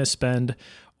not going to spend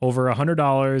over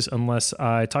 $100 unless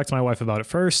I talk to my wife about it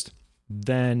first,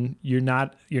 then you're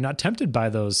not tempted by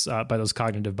those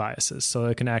cognitive biases. So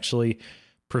it can actually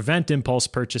prevent impulse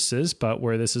purchases, but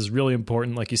where this is really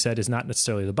important, like you said, is not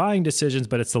necessarily the buying decisions,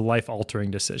 but it's the life-altering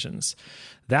decisions.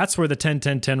 That's where the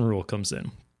 10-10-10 rule comes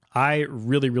in. I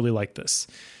really, really like this.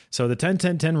 So the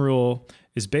 10-10-10 rule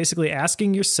is basically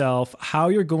asking yourself how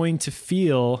you're going to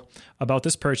feel about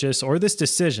this purchase or this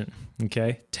decision,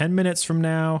 okay? 10 minutes from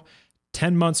now,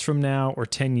 10 months from now, or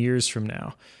 10 years from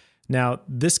now. Now,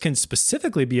 this can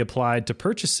specifically be applied to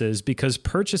purchases, because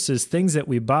purchases, things that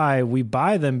we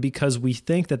buy them because we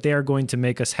think that they are going to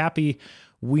make us happy.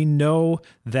 We know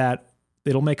that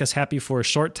it'll make us happy for a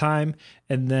short time,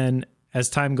 and then as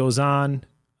time goes on,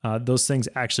 those things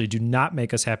actually do not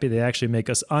make us happy. They actually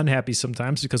make us unhappy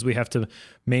sometimes because we have to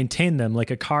maintain them. Like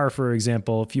a car, for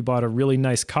example, if you bought a really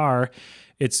nice car,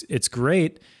 it's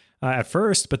great, at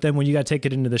first, but then when you got to take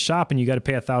it into the shop and you got to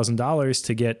pay $1,000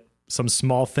 to get some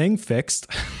small thing fixed,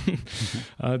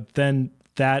 then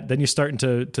you're starting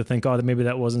to think, oh, that maybe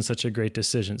that wasn't such a great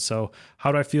decision. So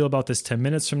how do I feel about this 10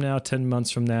 minutes from now, 10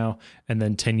 months from now, and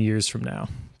then 10 years from now?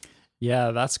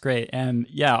 Yeah, that's great. And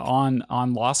yeah, on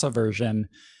loss aversion,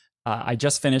 I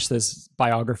just finished this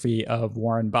biography of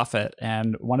Warren Buffett.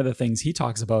 And one of the things he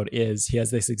talks about is he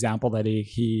has this example that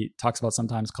he talks about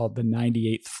sometimes called the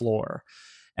 98th floor.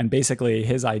 And basically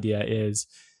his idea is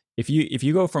if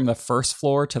you go from the first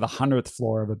floor to the 100th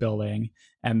floor of a building,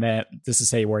 and then this is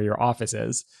say where your office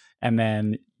is, and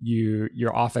then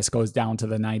your office goes down to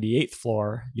the 98th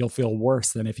floor, you'll feel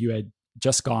worse than if you had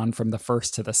just gone from the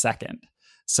first to the second.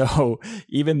 So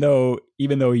even though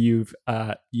you've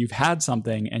had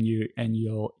something and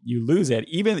you lose it,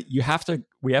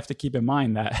 we have to keep in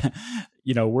mind that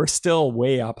we're still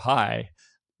way up high,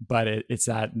 but it's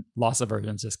that loss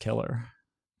aversion is just killer.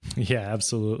 Yeah,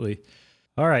 absolutely.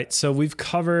 All right, so we've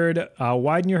covered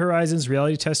widen your horizons,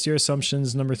 reality test your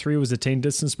assumptions. Number 3 was attain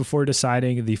distance before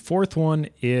deciding. The 4th one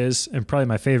is, and probably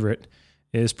my favorite,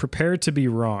 is prepare to be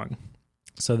wrong.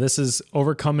 So this is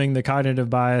overcoming the cognitive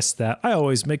bias that I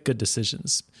always make good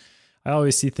decisions. I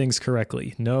always see things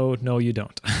correctly. No, you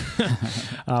don't.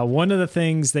 One of the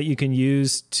things that you can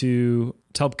use to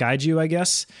help guide you, I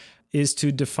guess, is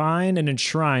to define and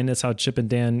enshrine. That's how Chip and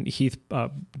Dan Heath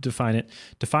define it.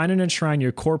 Define and enshrine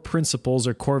your core principles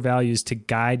or core values to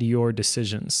guide your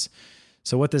decisions.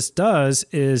 So what this does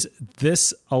is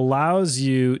this allows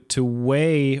you to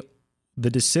weigh the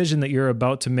decision that you're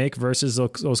about to make versus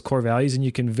those core values. And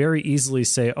you can very easily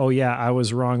say, oh yeah, I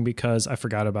was wrong because I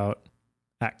forgot about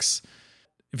X.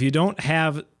 If you don't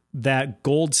have that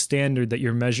gold standard that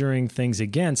you're measuring things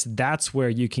against, that's where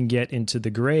you can get into the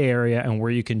gray area and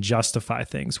where you can justify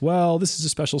things. Well, this is a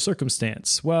special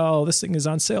circumstance. Well, this thing is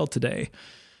on sale today.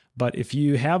 But if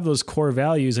you have those core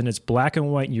values and it's black and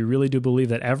white, and you really do believe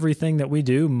that everything that we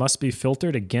do must be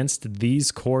filtered against these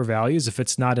core values, if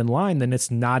it's not in line, then it's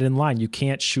not in line. You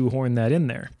can't shoehorn that in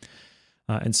there.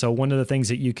 And so one of the things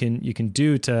that you can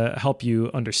do to help you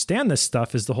understand this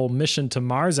stuff is the whole mission to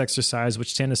Mars exercise,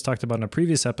 which Tannis talked about in a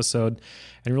previous episode.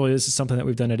 And really, this is something that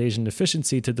we've done at Asian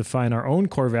Efficiency to define our own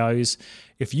core values.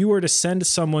 If you were to send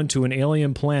someone to an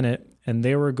alien planet and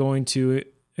they were going to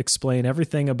explain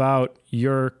everything about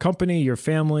your company, your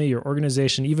family, your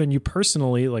organization, even you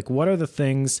personally, like what are the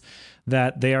things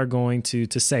that they are going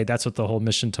to say? That's what the whole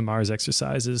mission to Mars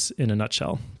exercise is in a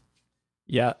nutshell.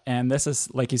 Yeah. And this is,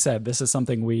 like you said, this is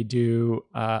something we do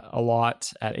a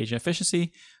lot at Asian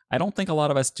Efficiency. I don't think a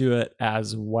lot of us do it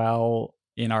as well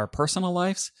in our personal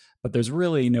lives, but there's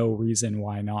really no reason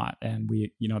why not. And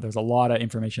there's a lot of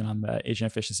information on the Asian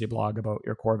Efficiency blog about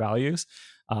your core values.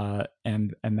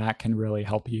 And that can really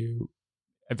help you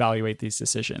evaluate these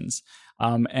decisions.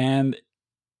 And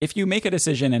if you make a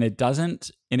decision and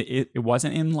it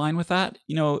wasn't in line with that,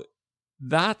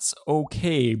 that's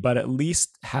okay, but at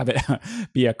least have it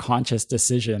be a conscious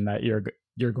decision that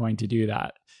you're going to do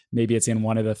that. Maybe it's in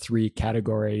one of the 3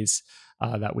 categories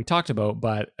that we talked about,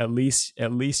 but at least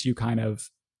you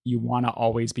want to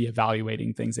always be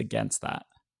evaluating things against that.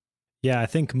 Yeah, I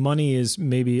think money is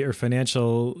maybe, or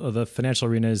the financial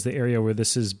arena is the area where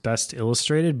this is best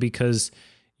illustrated, because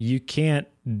you can't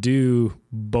do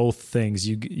both things.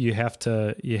 You have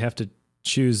to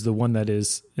choose the one that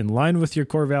is in line with your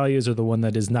core values or the one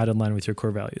that is not in line with your core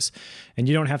values. And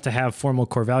you don't have to have formal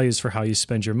core values for how you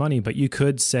spend your money, but you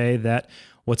could say that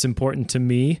what's important to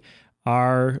me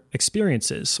are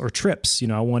experiences or trips.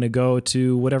 I want to go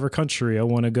to whatever country. I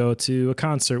want to go to a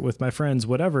concert with my friends,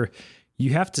 whatever.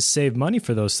 You have to save money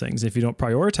for those things. If you don't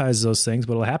prioritize those things,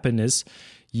 what will happen is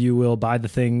you will buy the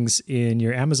things in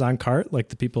your Amazon cart, like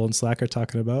the people in Slack are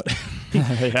talking about.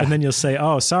 Yeah. And then you'll say,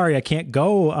 oh, sorry, I can't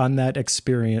go on that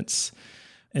experience.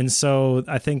 And so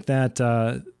I think that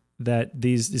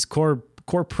these core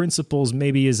principles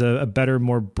maybe is a better,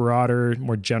 more broader,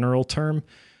 more general term,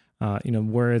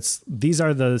 where these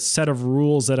are the set of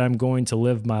rules that I'm going to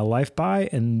live my life by.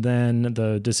 And then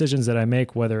the decisions that I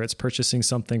make, whether it's purchasing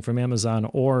something from Amazon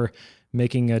or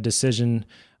making a decision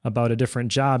about a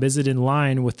different job, is it in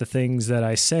line with the things that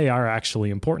I say are actually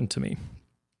important to me?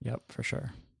 Yep, for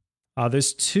sure.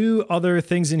 There's 2 other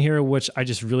things in here which I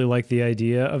just really like the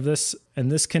idea of this,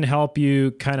 and this can help you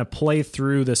kind of play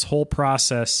through this whole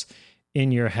process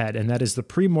in your head, and that is the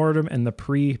pre-mortem and the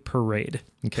pre-parade.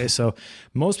 Okay, so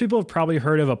most people have probably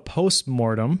heard of a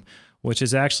post-mortem, which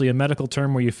is actually a medical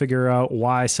term where you figure out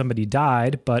why somebody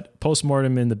died, but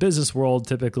post-mortem in the business world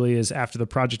typically is after the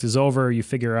project is over, you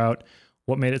figure out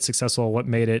what made it successful, what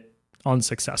made it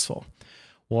unsuccessful.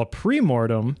 Well, a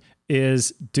pre-mortem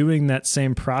is doing that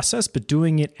same process, but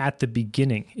doing it at the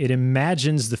beginning. It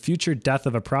imagines the future death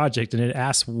of a project and it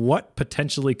asks what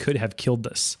potentially could have killed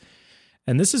this.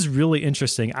 And this is really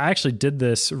interesting. I actually did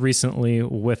this recently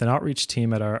with an outreach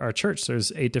team at our church.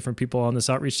 There's 8 different people on this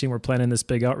outreach team. We're planning this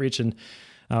big outreach, and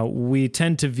we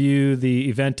tend to view the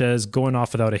event as going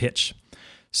off without a hitch.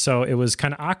 So it was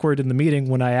kind of awkward in the meeting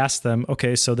when I asked them,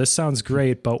 okay, so this sounds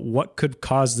great, but what could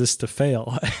cause this to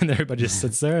fail? And everybody just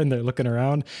sits there and they're looking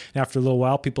around. And after a little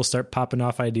while, people start popping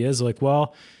off ideas like,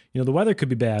 well, the weather could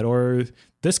be bad, or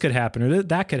this could happen, or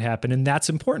that could happen. And that's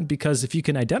important because if you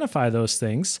can identify those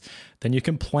things, then you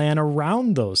can plan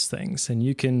around those things and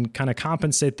you can kind of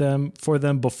compensate them for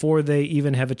them before they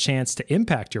even have a chance to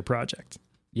impact your project.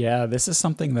 Yeah, this is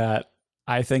something that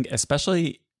I think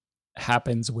especially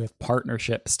happens with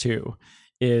partnerships too,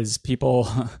 is people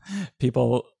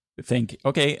think,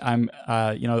 okay,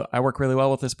 I work really well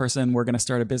with this person. We're going to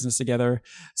start a business together.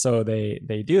 So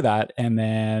they do that.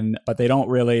 But they don't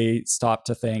really stop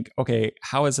to think, okay,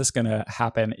 how is this going to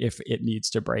happen if it needs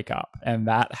to break up? And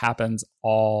that happens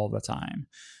all the time.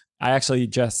 I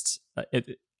actually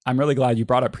I'm really glad you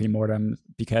brought up Premortem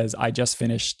because I just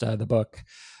finished the book,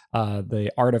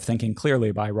 The Art of Thinking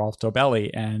Clearly by Rolf Dobelli.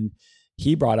 And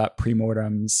he brought up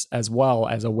premortems as well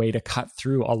as a way to cut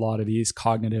through a lot of these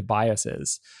cognitive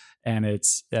biases. And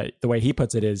it's the way he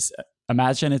puts it is,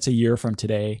 imagine it's a year from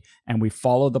today and we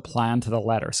followed the plan to the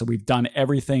letter. So we've done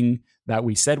everything that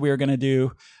we said we were going to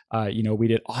do. We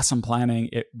did awesome planning.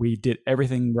 We did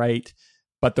everything right,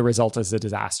 but the result is a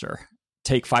disaster.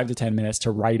 Take 5 to 10 minutes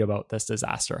to write about this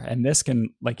disaster. And this can,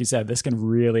 like you said, this can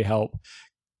really help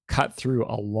cut through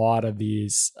a lot of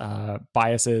these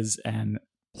biases and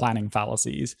planning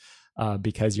fallacies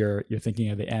because you're thinking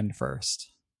of the end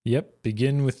first. Yep.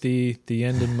 Begin with the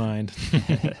end in mind.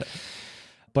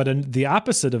 But the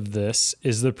opposite of this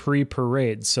is the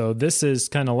pre-parade. So this is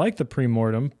kind of like the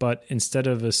pre-mortem, but instead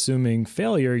of assuming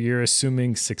failure, you're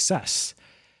assuming success.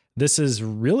 This is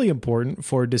really important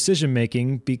for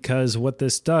decision-making because what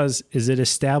this does is it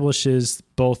establishes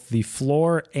both the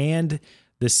floor and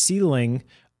the ceiling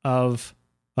of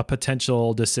a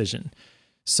potential decision.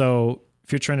 So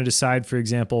if you're trying to decide, for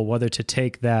example, whether to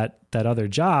take that other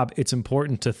job, it's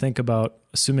important to think about,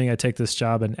 assuming I take this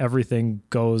job and everything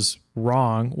goes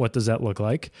wrong, what does that look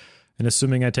like? And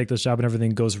assuming I take this job and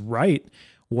everything goes right,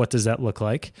 what does that look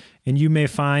like? And you may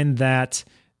find that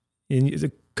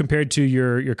compared to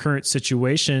your current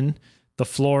situation, the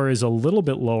floor is a little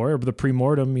bit lower. But the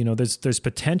pre-mortem, there's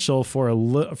potential for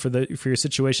your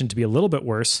situation to be a little bit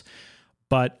worse,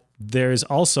 but there's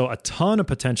also a ton of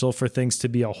potential for things to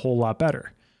be a whole lot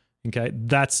better. Okay.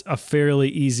 That's a fairly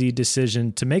easy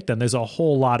decision to make then. There's a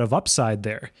whole lot of upside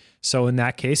there. So in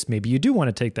that case, maybe you do want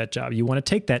to take that job. You want to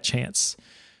take that chance.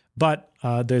 But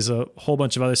there's a whole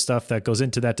bunch of other stuff that goes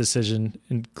into that decision,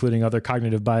 including other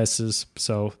cognitive biases.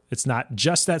 So it's not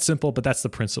just that simple, but that's the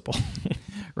principle.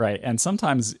 Right. And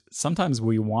sometimes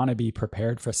we want to be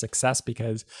prepared for success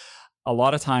because a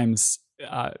lot of times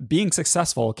being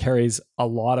successful carries a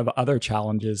lot of other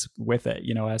challenges with it,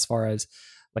 as far as,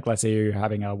 like, let's say you're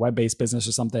having a web-based business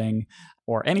or something,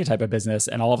 or any type of business,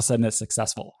 and all of a sudden it's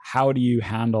successful. How do you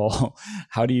handle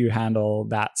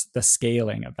that, the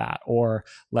scaling of that? Or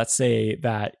let's say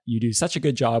that you do such a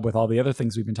good job with all the other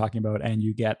things we've been talking about, and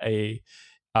you get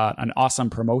an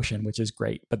awesome promotion, which is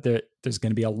great. But there's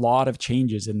going to be a lot of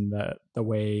changes in the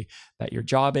way that your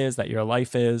job is, that your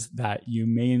life is, that you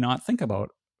may not think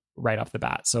about right off the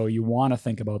bat. So you want to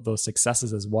think about those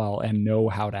successes as well and know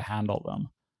how to handle them.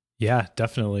 Yeah,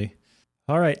 definitely.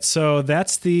 All right. So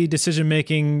that's the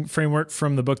decision-making framework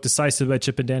from the book Decisive by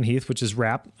Chip and Dan Heath, which is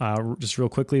WRAP. Just real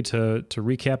quickly to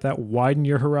recap that: widen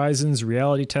your horizons,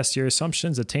 reality test your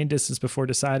assumptions, attain distance before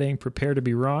deciding, prepare to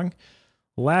be wrong.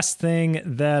 Last thing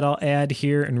that I'll add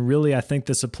here, and really I think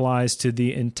this applies to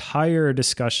the entire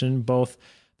discussion, both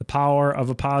the power of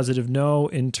a positive no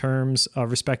in terms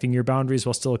of respecting your boundaries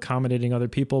while still accommodating other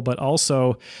people, but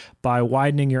also by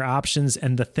widening your options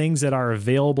and the things that are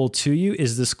available to you,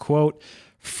 is this quote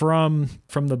from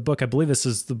the book. I believe this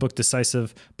is the book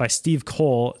Decisive by Steve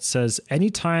Cole. It says,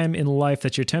 anytime in life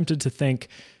that you're tempted to think,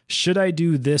 should I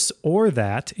do this or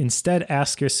that? Instead,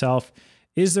 ask yourself,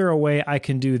 is there a way I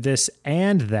can do this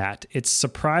and that? It's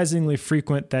surprisingly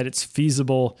frequent that it's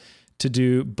feasible to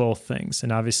do both things.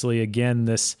 And obviously, again,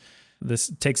 this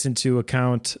takes into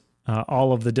account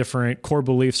all of the different core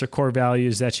beliefs or core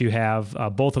values that you have.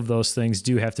 Both of those things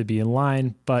do have to be in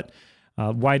line, but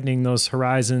widening those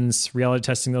horizons, reality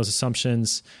testing those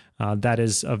assumptions, that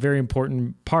is a very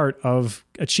important part of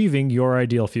achieving your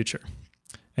ideal future.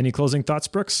 Any closing thoughts,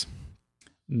 Brooks?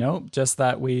 Nope, just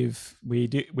that we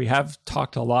have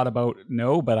talked a lot about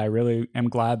no, but I really am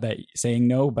glad that saying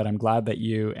no, but I'm glad that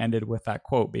you ended with that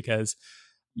quote, because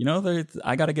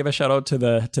I got to give a shout out to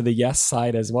the yes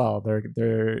side as well.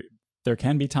 There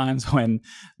can be times when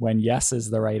yes is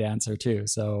the right answer too.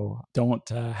 So don't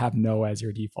have no as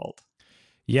your default.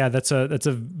 Yeah, that's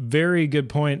a very good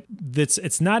point.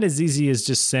 It's not as easy as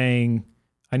just saying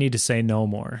I need to say no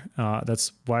more.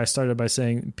 That's why I started by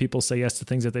saying people say yes to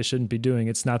things that they shouldn't be doing.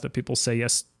 It's not that people say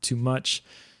yes too much;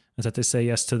 it's that they say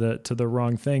yes to the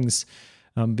wrong things.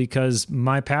 Because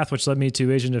my path, which led me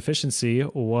to Asian deficiency,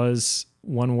 was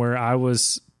one where I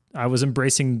was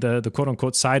embracing the quote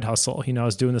unquote side hustle. I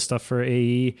was doing the stuff for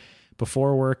AE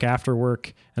before work, after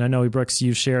work, and I know Brooks,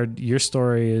 you've shared your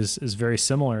story is very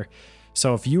similar.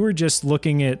 So if you were just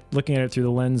looking at it through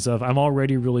the lens of I'm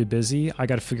already really busy, I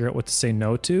got to figure out what to say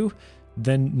no to,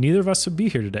 then neither of us would be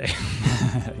here today.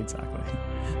 Exactly.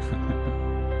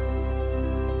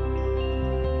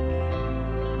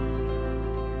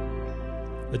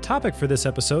 The topic for this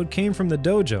episode came from the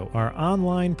Dojo, our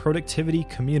online productivity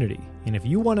community. And if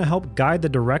you want to help guide the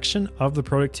direction of the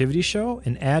Productivity Show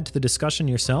and add to the discussion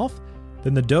yourself,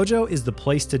 then the Dojo is the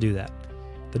place to do that.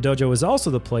 The Dojo is also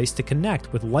the place to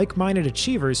connect with like-minded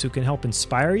achievers who can help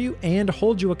inspire you and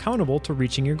hold you accountable to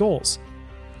reaching your goals.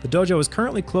 The Dojo is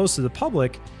currently closed to the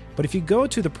public, but if you go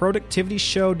to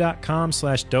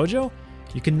theproductivityshow.com/dojo,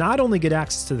 you can not only get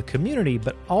access to the community,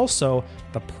 but also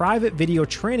the private video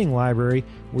training library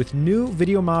with new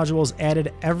video modules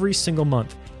added every single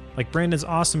month, like Brandon's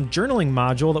awesome journaling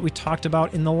module that we talked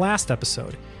about in the last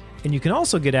episode. And you can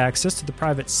also get access to the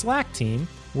private Slack team,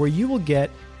 where you will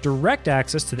get direct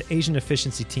access to the Asian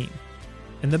Efficiency team.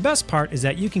 And the best part is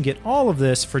that you can get all of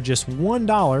this for just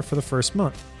 $1 for the first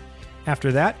month.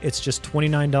 After that, it's just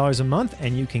 $29 a month,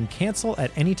 and you can cancel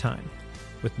at any time.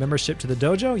 With membership to the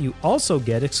Dojo, you also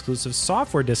get exclusive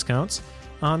software discounts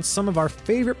on some of our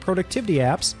favorite productivity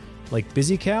apps like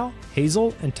BusyCal,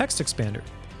 Hazel, and TextExpander.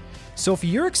 So if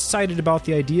you're excited about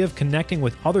the idea of connecting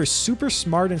with other super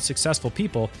smart and successful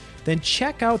people, then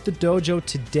check out the Dojo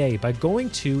today by going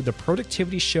to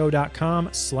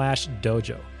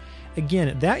theproductivityshow.com/dojo.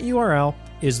 Again, that URL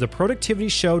is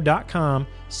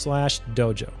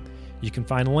theproductivityshow.com/dojo. You can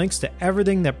find links to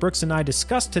everything that Brooks and I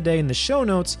discussed today in the show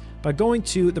notes by going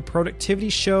to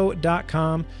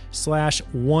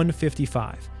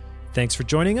theproductivityshow.com/155. Thanks for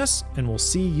joining us, and we'll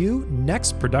see you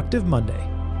next Productive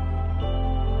Monday.